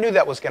 "I knew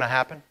that was going to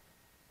happen"?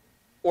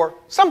 Or,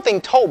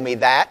 "Something told me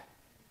that"?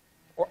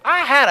 Or, "I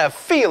had a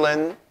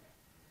feeling"?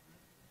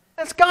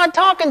 That's God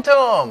talking to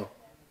them.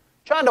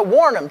 Trying to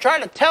warn them,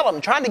 trying to tell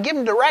them, trying to give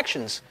them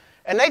directions.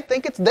 And they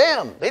think it's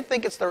them. They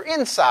think it's their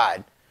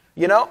inside.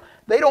 You know?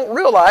 They don't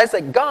realize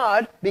that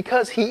God,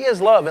 because He is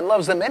love and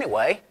loves them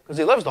anyway, because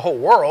He loves the whole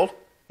world,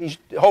 the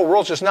whole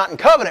world's just not in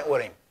covenant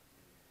with Him.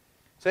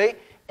 See?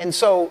 And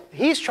so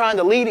He's trying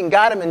to lead and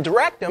guide them and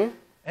direct them,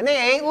 and they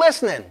ain't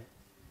listening.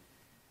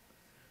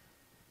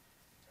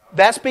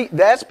 That's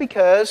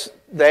because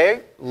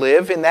they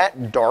live in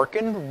that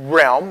darkened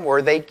realm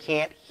where they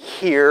can't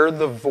hear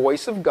the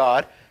voice of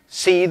God,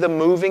 see the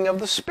moving of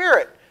the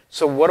Spirit.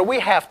 So what do we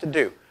have to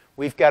do?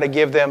 We've got to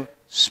give them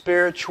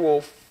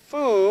spiritual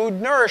food,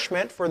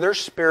 nourishment for their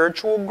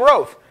spiritual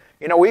growth.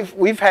 You know,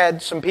 we've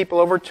had some people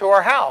over to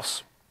our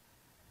house,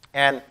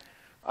 and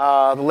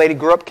the lady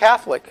grew up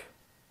Catholic,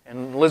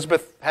 and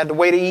Elizabeth had to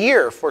wait a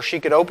year before she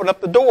could open up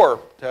the door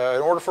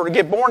in order for her to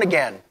get born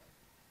again.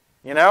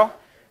 You know?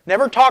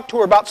 Never talked to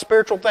her about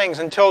spiritual things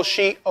until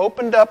she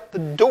opened up the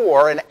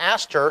door and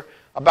asked her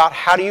about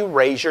how do you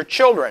raise your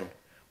children.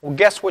 Well,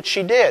 guess what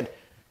she did?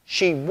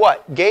 She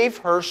what? Gave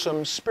her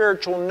some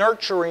spiritual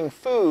nurturing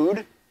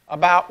food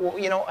about, well,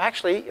 you know,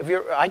 actually,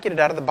 I get it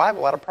out of the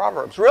Bible, out of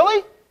Proverbs.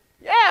 Really?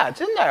 Yeah,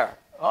 it's in there.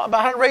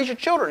 About how to raise your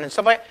children and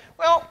stuff like that.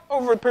 Well,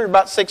 over a period of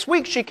about 6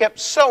 weeks, she kept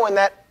sowing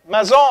that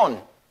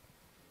mazon,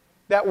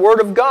 that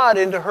word of God,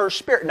 into her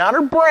spirit. Not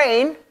her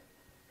brain.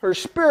 Her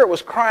spirit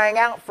was crying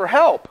out for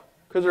help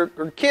because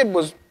her kid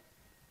was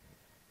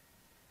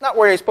not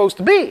where he's supposed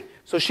to be.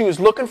 So she was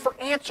looking for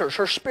answers.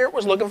 Her spirit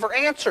was looking for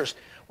answers.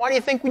 Why do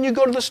you think when you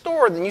go to the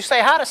store, then you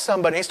say hi to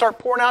somebody, and they start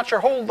pouring out their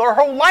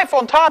whole life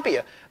on top of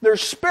you? Their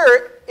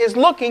spirit is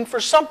looking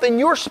for something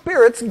your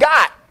spirit's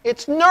got.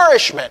 It's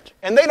nourishment,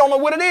 and they don't know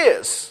what it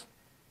is.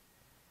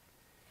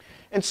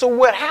 And so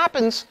what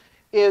happens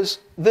is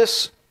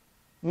this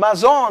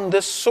mazon,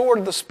 this sword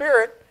of the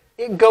Spirit,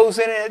 it goes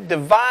in and it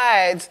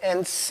divides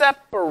and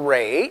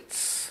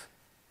separates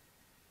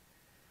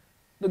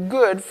the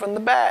good from the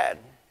bad.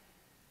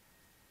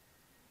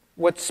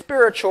 What's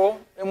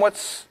spiritual and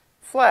what's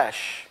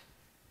flesh.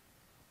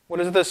 What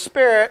is the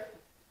spirit?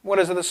 What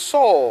is the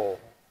soul?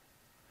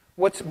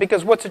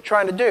 Because what's it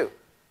trying to do?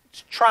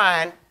 It's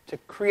trying to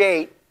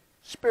create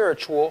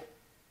spiritual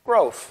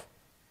growth.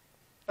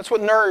 That's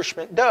what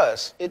nourishment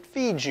does. It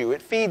feeds you.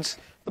 It feeds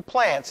the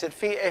plants.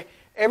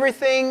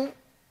 Everything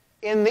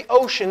in the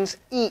oceans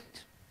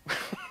eat.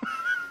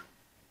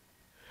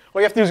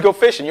 All you have to do is go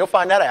fishing. You'll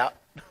find that out.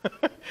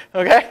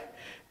 Okay? At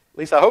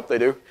least I hope they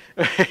do.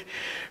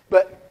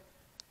 But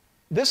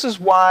this is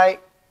why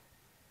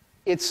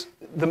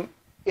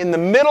in the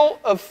middle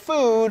of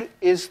food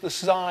is the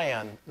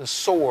Zayin, the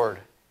sword.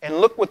 And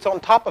look what's on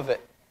top of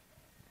it.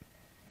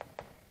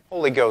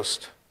 Holy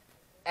Ghost.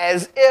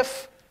 As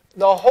if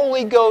the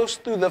Holy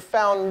Ghost, through the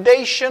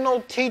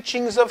foundational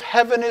teachings of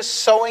heaven, is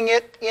sowing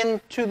it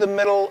into the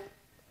middle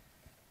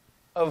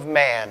of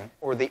man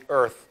or the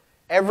earth.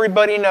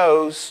 Everybody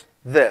knows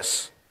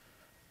this.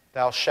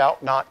 Thou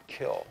shalt not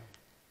kill.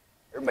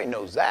 Everybody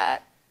knows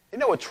that. They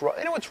know what's wrong.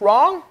 They know what's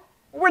wrong.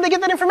 Where'd they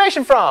get that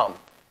information from?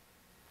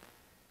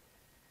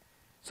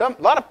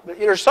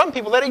 There's some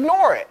people that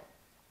ignore it.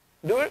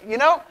 Do it, you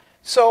know?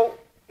 So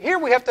here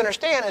we have to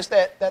understand is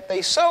that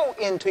they sow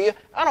into you.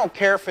 I don't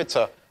care if it's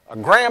a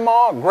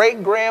grandma, a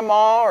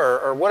great-grandma,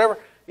 or whatever.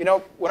 You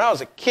know, when I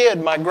was a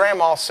kid, my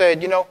grandma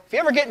said, you know, if you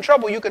ever get in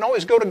trouble, you can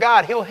always go to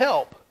God. He'll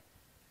help.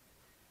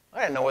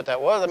 I didn't know what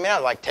that was. I mean, I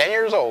was like 10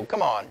 years old.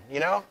 Come on,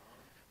 you know?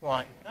 I'm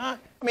like,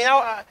 I mean,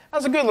 I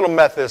was a good little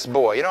Methodist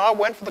boy. You know, I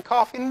went for the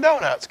coffee and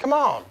donuts. Come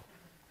on.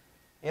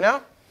 You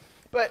know?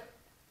 But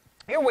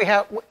here's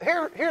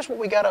what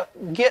we got to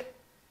get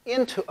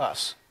into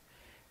us.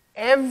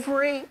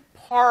 Every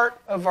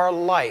part of our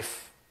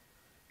life,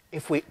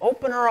 if we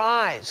open our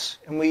eyes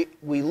and we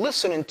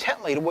listen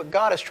intently to what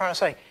God is trying to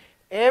say,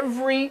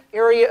 every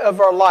area of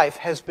our life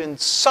has been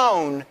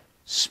sown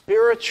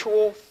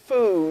spiritual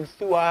food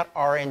throughout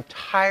our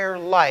entire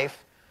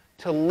life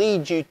to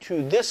lead you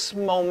to this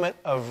moment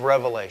of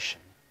revelation.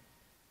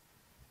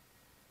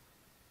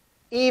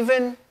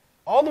 Even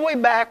all the way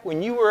back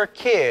when you were a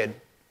kid,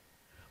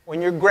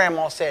 when your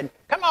grandma said,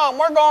 "Come on,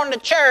 we're going to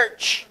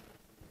church."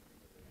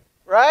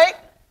 Right?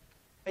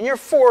 And you're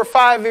 4 or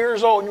 5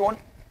 years old and you're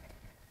going,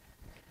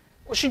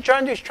 what's she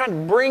trying to do? She's trying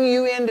to bring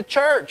you into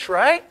church,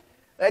 right?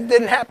 That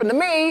didn't happen to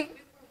me.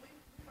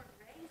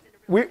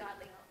 We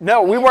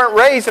weren't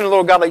raised in a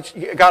little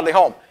godly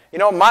home. You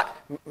know,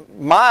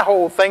 my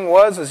whole thing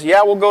was,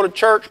 yeah, we'll go to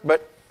church,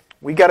 but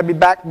we got to be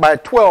back by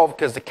 12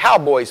 because the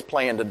Cowboys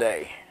playing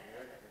today.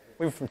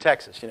 We were from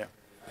Texas, you know.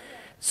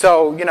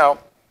 So, you know,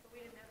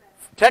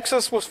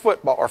 Texas was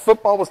football, or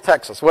football was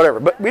Texas, whatever.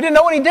 But we didn't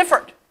know any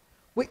different.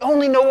 We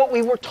only know what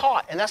we were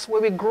taught, and that's the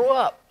way we grew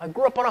up. I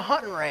grew up on a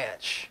hunting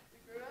ranch.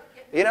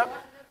 You know,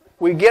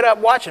 we get up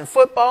watching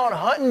football and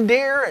hunting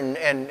deer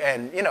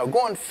and you know,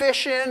 going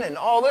fishing and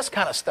all this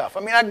kind of stuff.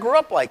 I mean, I grew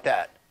up like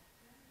that.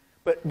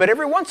 But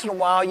every once in a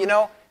while, you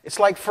know, it's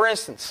like, for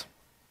instance,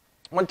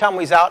 one time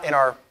we was out in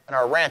our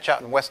ranch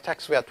out in West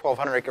Texas. We had a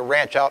 1,200-acre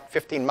ranch out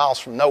 15 miles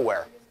from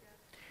nowhere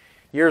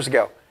years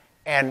ago.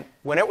 And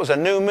when it was a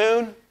new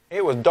moon,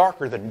 it was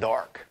darker than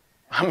dark.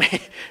 I mean,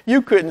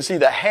 you couldn't see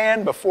the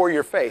hand before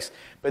your face.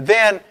 But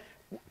then,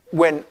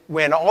 when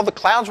all the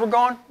clouds were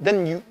gone,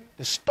 then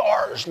the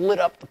stars lit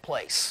up the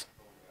place.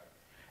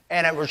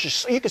 And it was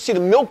just, you could see the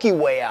Milky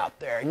Way out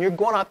there. And you're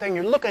going out there and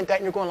you're looking at that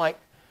and you're going like,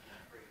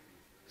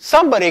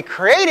 somebody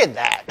created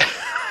that.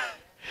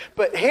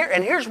 But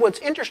here's what's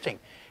interesting.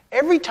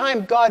 Every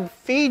time God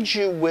feeds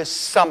you with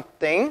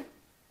something,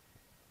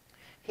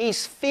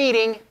 He's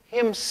feeding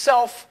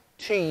Himself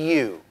to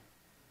you.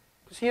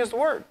 Because He is the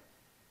Word.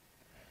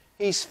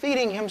 He's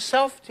feeding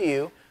Himself to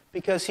you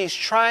because He's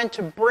trying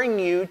to bring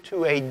you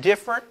to a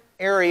different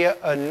area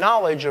of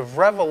knowledge, of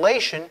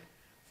revelation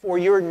for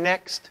your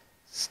next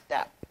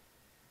step.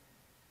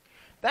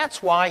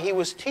 That's why He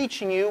was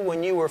teaching you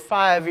when you were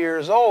 5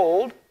 years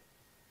old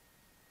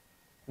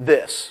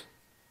this.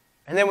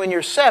 And then when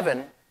you're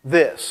 7,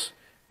 this.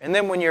 And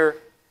then when you're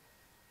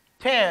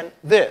 10,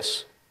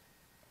 this.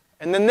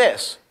 And then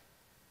this.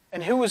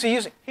 And who was He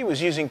using? He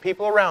was using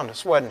people around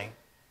us, wasn't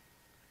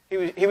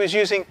He? He was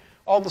using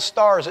all the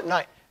stars at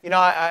night. You know,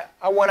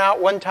 I went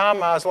out one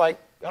time, I was like,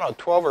 I don't know,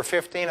 12 or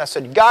 15. I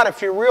said, God,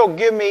 if you're real,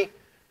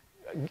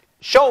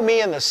 show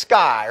me in the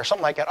sky, or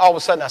something like that. All of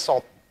a sudden I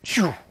saw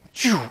 2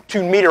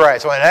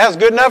 meteorites. I went, that's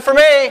good enough for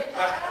me.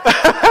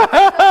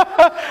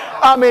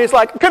 I mean, it's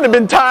like, couldn't have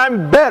been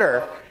timed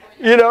better.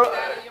 You know?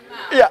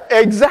 Yeah,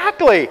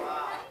 exactly.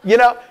 You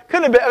know,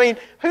 couldn't have been, I mean,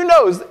 who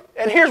knows?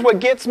 And here's what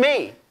gets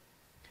me.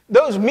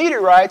 Those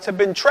meteorites have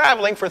been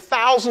traveling for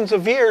thousands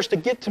of years to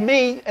get to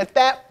me at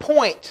that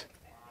point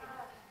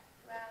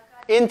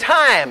in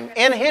time,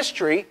 in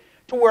history,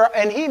 to where,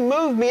 and He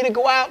moved me to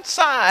go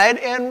outside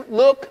and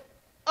look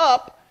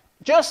up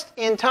just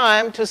in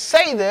time to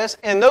say this,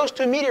 and those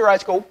 2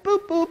 meteorites go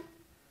boop, boop.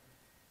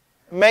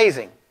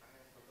 Amazing.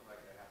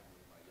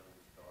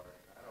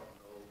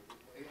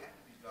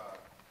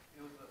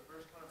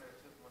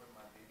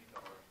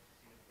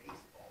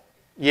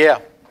 Yeah.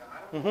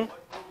 Mm-hmm.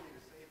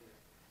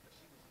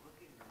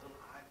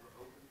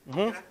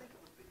 Mm-hmm.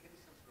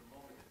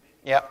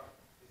 Yeah.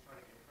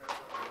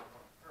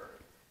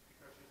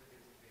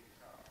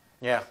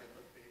 Yeah.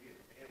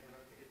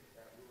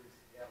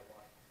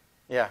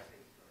 Yeah.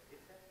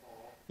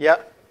 Yeah.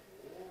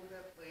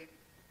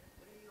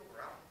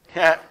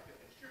 Yeah.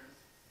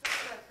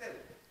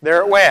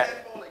 There it went.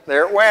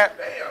 There it went.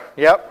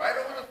 Yep.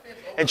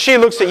 And she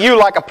looks at you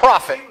like a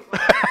prophet.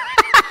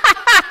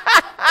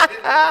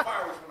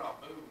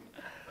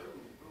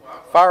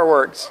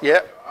 Fireworks.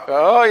 Yep.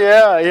 Oh,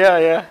 yeah, yeah,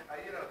 yeah.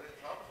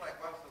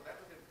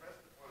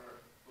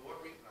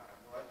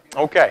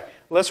 Okay.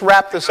 Let's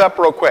wrap this up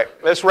real quick.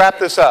 Let's wrap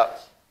this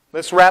up.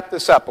 Let's wrap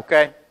this up,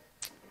 okay?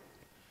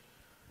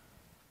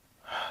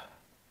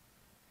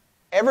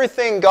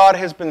 Everything God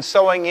has been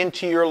sowing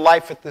into your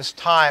life at this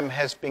time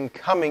has been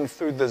coming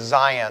through the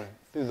Zayin,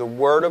 through the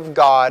Word of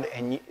God,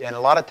 and a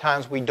lot of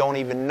times we don't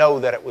even know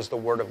that it was the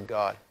Word of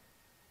God.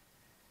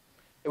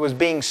 It was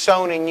being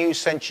sown in you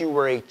since you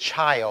were a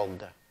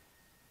child.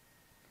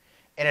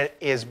 And it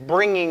is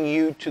bringing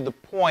you to the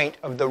point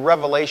of the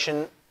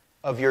revelation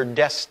of your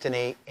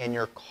destiny and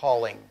your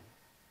calling.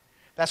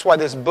 That's why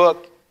this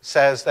book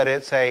says that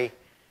it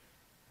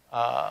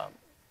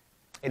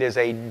is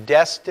a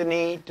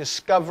destiny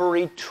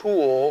discovery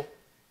tool,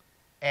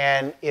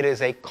 and it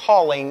is a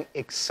calling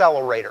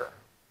accelerator.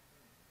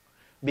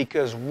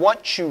 Because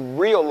once you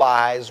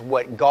realize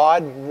what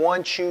God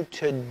wants you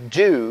to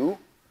do,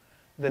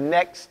 the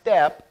next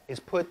step is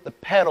put the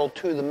pedal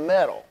to the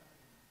metal.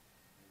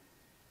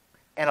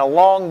 And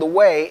along the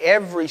way,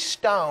 every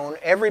stone,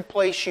 every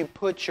place you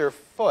put your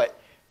foot,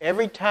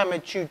 every time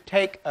that you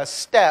take a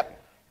step,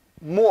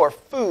 more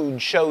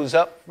food shows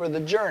up for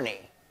the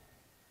journey.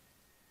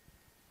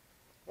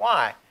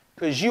 Why?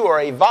 Because you are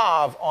a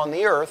vav on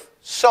the earth,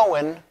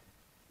 sowing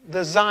the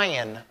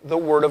Zayin, the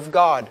Word of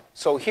God.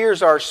 So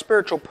here's our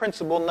spiritual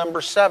principle number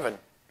 7.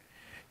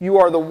 You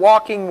are the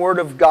walking Word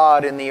of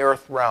God in the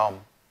earth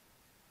realm.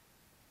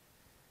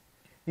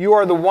 You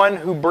are the one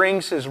who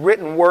brings His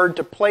written Word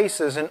to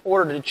places in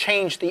order to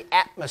change the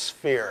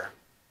atmosphere.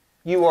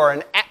 You are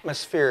an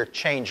atmosphere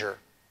changer.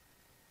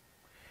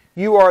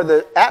 You are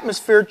the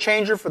atmosphere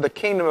changer for the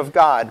kingdom of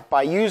God.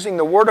 By using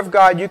the Word of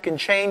God, you can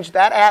change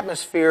that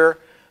atmosphere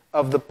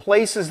of the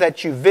places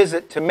that you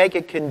visit to make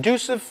it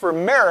conducive for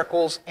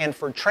miracles and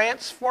for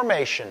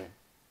transformation.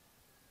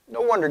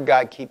 No wonder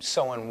God keeps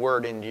sowing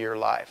Word into your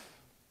life.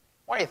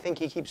 Why do you think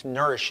He keeps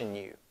nourishing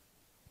you?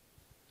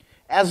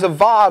 As a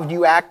Vav,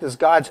 you act as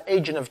God's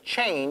agent of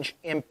change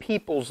in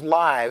people's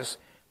lives.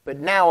 But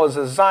now as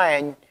a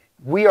Zayin,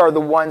 we are the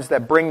ones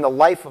that bring the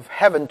life of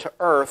heaven to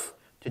earth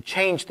to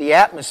change the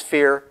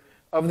atmosphere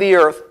of the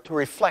earth to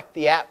reflect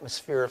the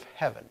atmosphere of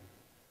heaven.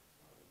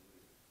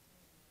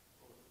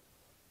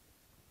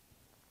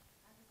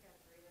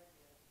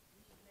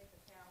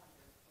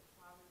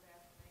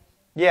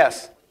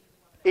 Yes.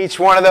 Each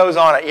one of those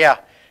on it, yeah.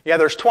 Yeah,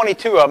 there's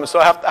 22 of them, so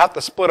I have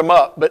to split them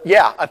up. But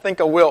yeah, I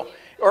think I will.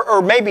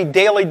 Or maybe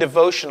daily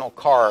devotional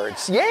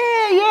cards. Yeah.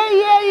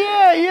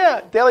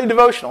 Daily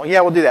devotional. Yeah,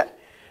 we'll do that.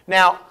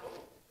 Now,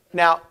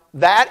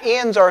 that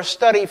ends our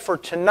study for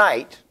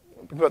tonight.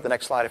 Put up the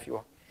next slide if you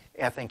will.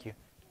 Yeah, thank you.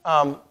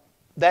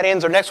 That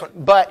ends our next one.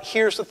 But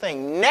here's the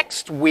thing.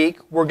 Next week,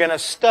 we're going to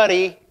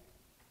study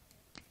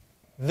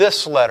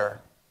this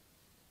letter.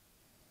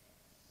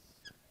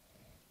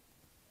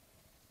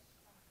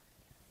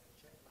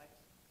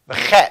 The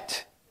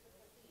chet.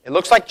 It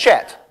looks like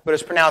chet, but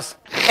it's pronounced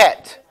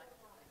chet.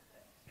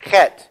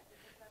 Chet.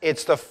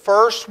 It's the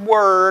first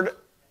word,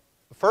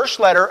 first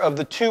letter of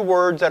the two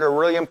words that are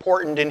really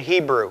important in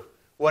Hebrew.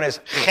 One is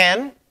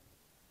chen,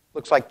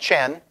 looks like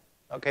chen.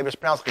 Okay, but it's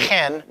pronounced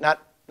chen, not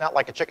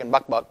like a chicken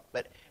buck, but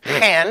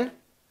chen.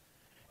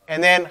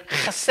 And then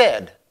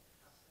chesed.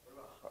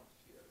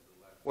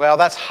 Well,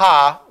 that's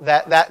ha.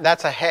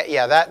 That's a he.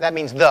 Yeah, that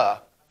means the.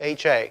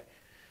 H-A.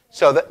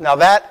 So now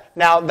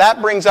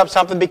that brings up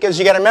something because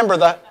you got to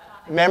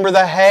remember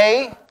the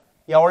hay.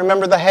 Y'all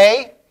remember the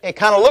hay? It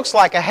kind of looks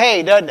like a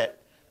hay, doesn't it?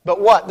 But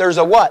what? There's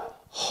a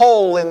what?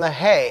 Hole in the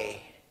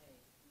hay.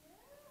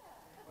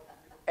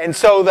 And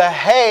so the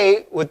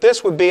hay with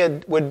this would be a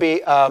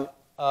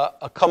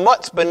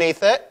kamutz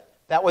beneath it.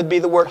 That would be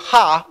the word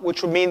ha,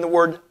 which would mean the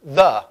word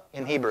the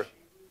in Hebrew.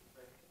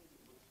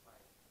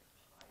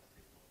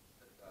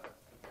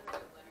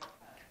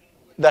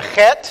 The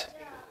chet.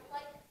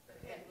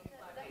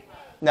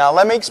 Now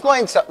let me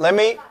explain something.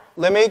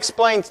 Let me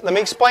explain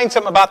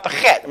something about the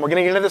chet, and we're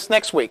going to get into this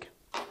next week.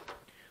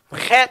 The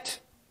chet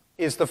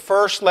is the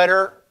first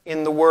letter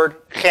in the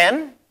word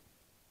chen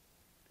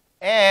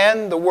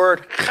and the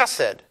word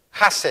chesed,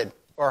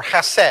 or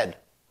chesed.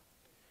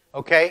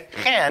 Okay?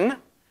 Chen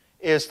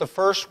is the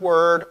first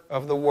word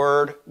of the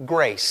word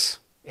grace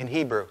in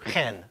Hebrew.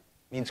 Chen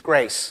means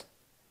grace.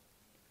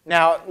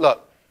 Now,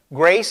 look,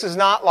 grace is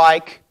not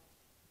like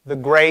the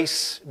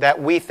grace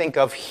that we think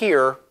of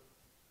here,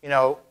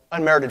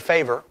 unmerited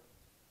favor,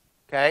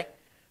 okay,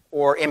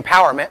 or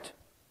empowerment.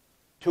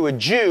 To a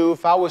Jew,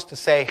 if I was to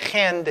say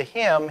chen to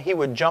him, he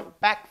would jump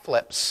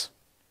backflips.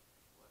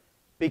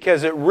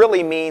 Because it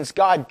really means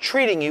God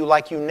treating you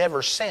like you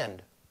never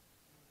sinned.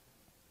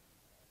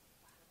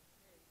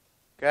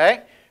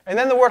 Okay? And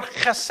then the word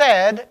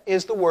chesed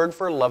is the word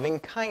for loving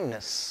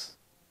kindness.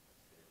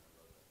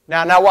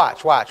 Now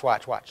watch.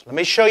 Let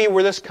me show you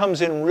where this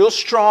comes in real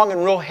strong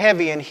and real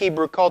heavy in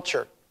Hebrew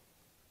culture.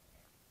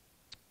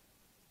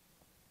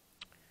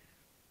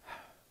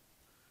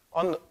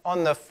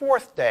 On the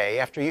fourth day,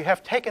 after you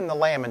have taken the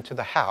lamb into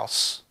the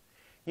house,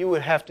 you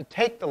would have to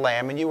take the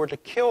lamb and you were to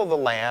kill the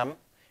lamb,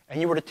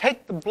 and you were to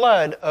take the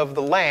blood of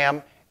the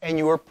lamb and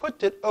you were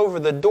put it over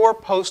the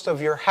doorpost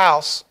of your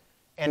house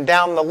and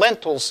down the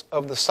lintels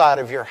of the side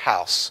of your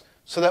house,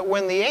 so that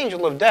when the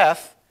angel of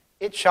death,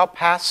 it shall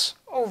pass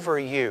over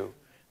you.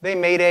 They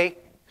made a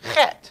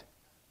chet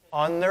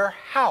on their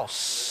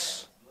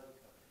house.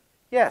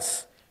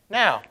 Yes.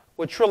 Now,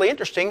 what's really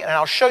interesting, and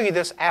I'll show you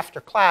this after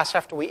class,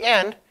 after we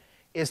end,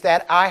 is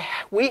that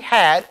we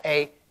had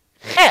a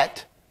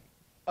chet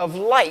of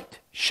light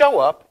show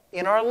up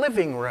in our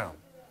living room.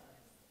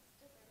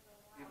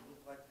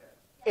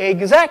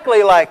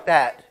 Exactly like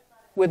that,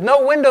 with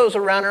no windows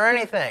around or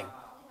anything.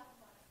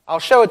 I'll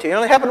show it to you. It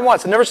only happened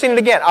once. I've never seen it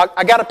again.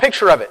 I got a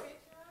picture of it.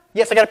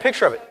 Yes, I got a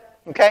picture of it.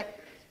 Okay?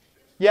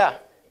 Yeah.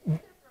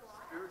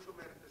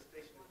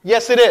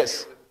 Yes, it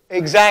is.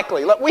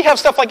 Exactly. Look, we have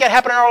stuff like that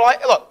happen in our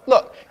life.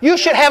 Look. You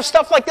should have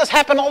stuff like this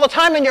happen all the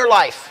time in your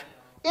life.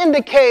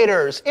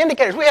 Indicators.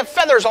 We have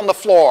feathers on the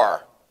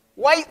floor.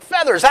 White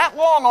feathers that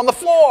long on the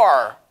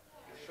floor.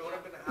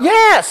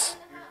 Yes.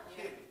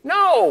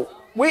 No.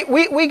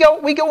 We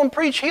go and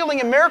preach healing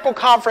and miracle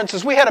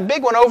conferences. We had a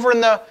big one over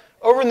in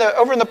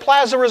the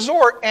Plaza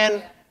Resort,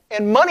 and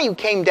money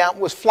came down,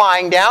 was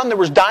flying down. There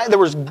was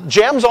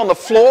gems on the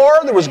floor.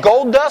 There was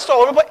gold dust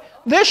all over the place.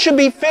 This should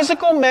be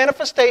physical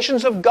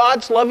manifestations of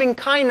God's loving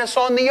kindness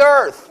on the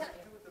earth.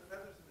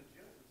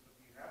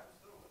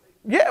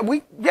 Yeah,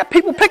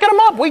 people picking them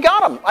up. We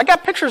got them. I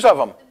got pictures of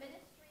them.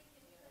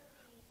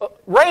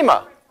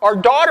 Rhema, our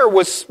daughter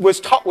was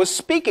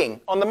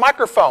speaking on the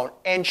microphone,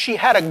 and she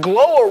had a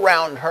glow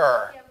around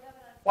her,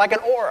 like an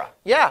aura.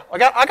 Yeah, I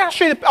got to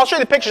show you. I'll show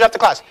you the pictures after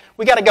class.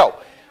 We got to go,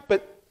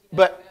 but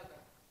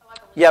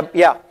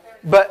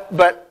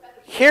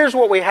here's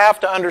what we have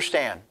to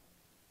understand.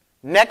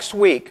 Next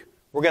week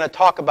we're going to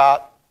talk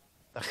about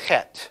the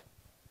chet,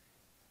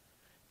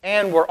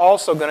 and we're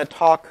also going to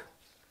talk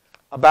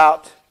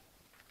about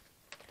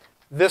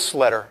this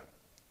letter,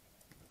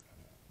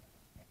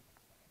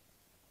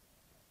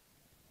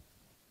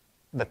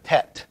 the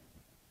tet.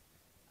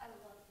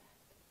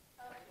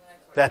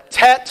 The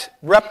tet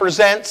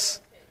represents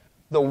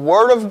the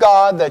Word of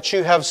God that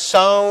you have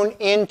sown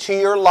into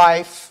your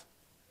life.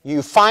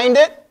 You find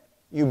it,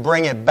 you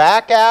bring it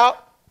back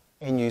out,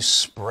 and you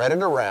spread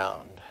it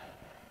around.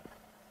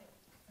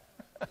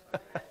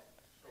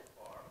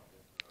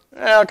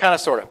 Well, kind of,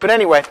 sort of. But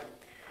anyway,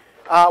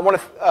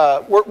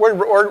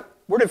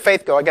 where did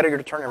Faith go? I got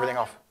to turn everything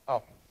off.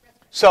 Oh.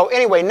 So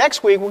anyway,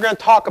 next week we're going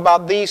to talk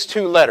about these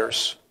two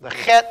letters, the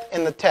chet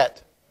and the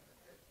tet.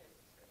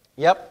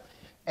 Yep.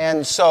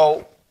 And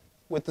so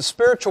with the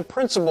spiritual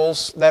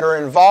principles that are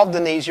involved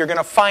in these, you're going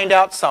to find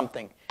out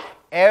something.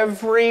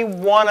 Every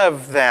one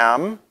of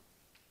them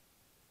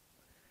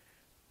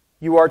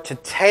you are to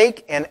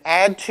take and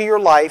add to your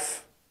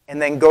life,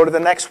 and then go to the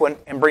next one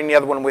and bring the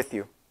other one with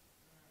you.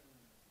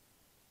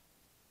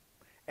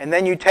 And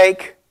then you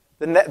take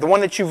the one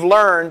that you've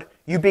learned,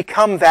 you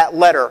become that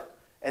letter.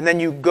 And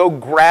then you go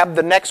grab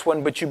the next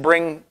one, but you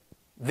bring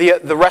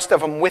the rest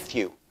of them with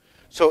you.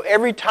 So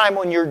every time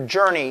on your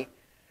journey,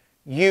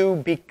 you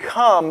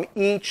become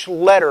each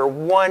letter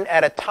one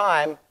at a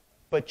time,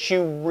 but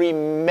you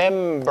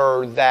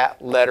remember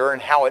that letter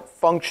and how it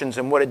functions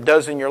and what it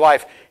does in your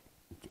life,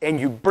 and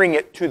you bring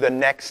it to the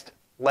next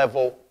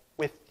level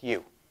with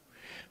you.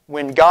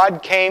 When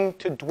God came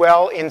to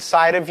dwell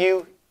inside of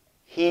you,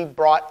 He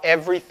brought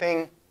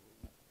everything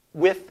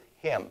with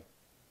Him.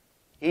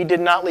 He did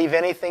not leave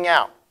anything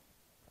out.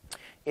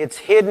 It's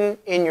hidden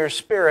in your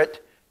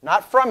spirit,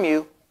 not from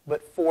you,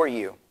 but for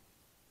you.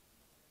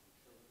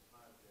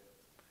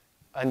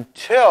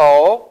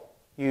 Until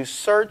you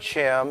search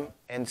Him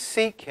and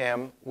seek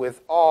Him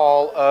with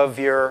all of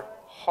your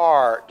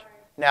heart.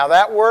 Now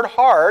that word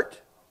heart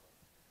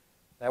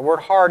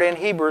in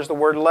Hebrew is the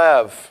word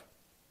lev.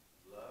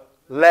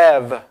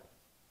 Lev.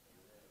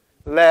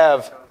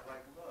 Lev.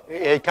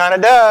 It kind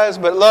of does,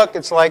 but look,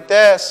 it's like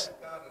this.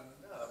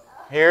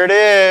 Here it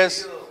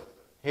is.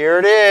 Here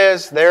it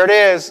is. There it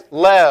is.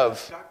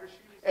 Lev.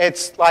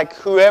 It's like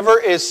whoever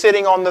is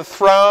sitting on the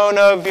throne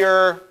of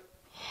your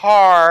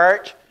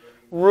heart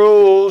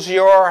rules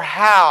your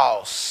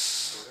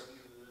house.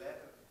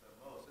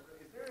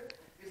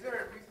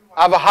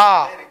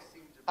 Avaha.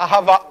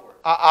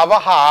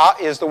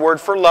 Avaha is the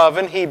word for love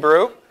in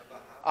Hebrew.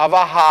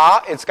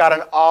 Avaha, it's got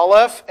an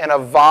aleph and a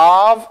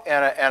vav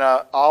and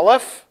a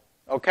aleph.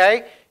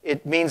 Okay?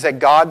 It means that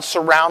God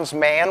surrounds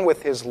man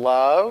with His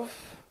love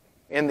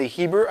in the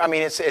Hebrew. I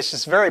mean, it's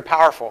just very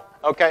powerful.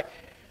 Okay?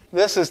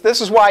 This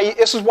is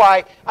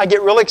why I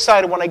get really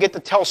excited when I get to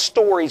tell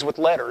stories with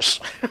letters.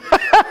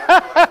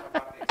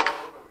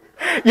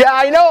 Yeah,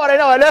 I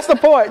know. That's the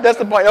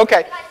point.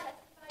 Okay.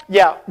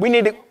 Yeah, we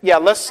need to. Yeah,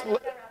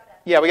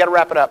 we got to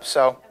wrap it up.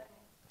 So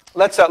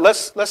let's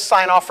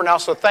sign off for now.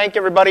 So thank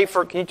everybody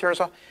for. Can you turn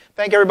us off?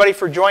 Thank everybody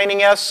for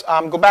joining us.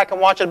 Go back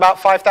and watch it about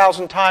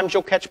 5,000 times.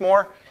 You'll catch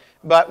more.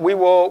 But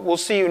we'll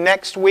see you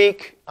next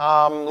week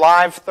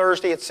live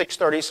Thursday at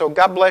 6:30. So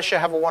God bless you.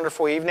 Have a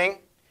wonderful evening.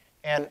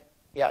 And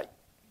yeah,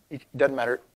 it doesn't matter.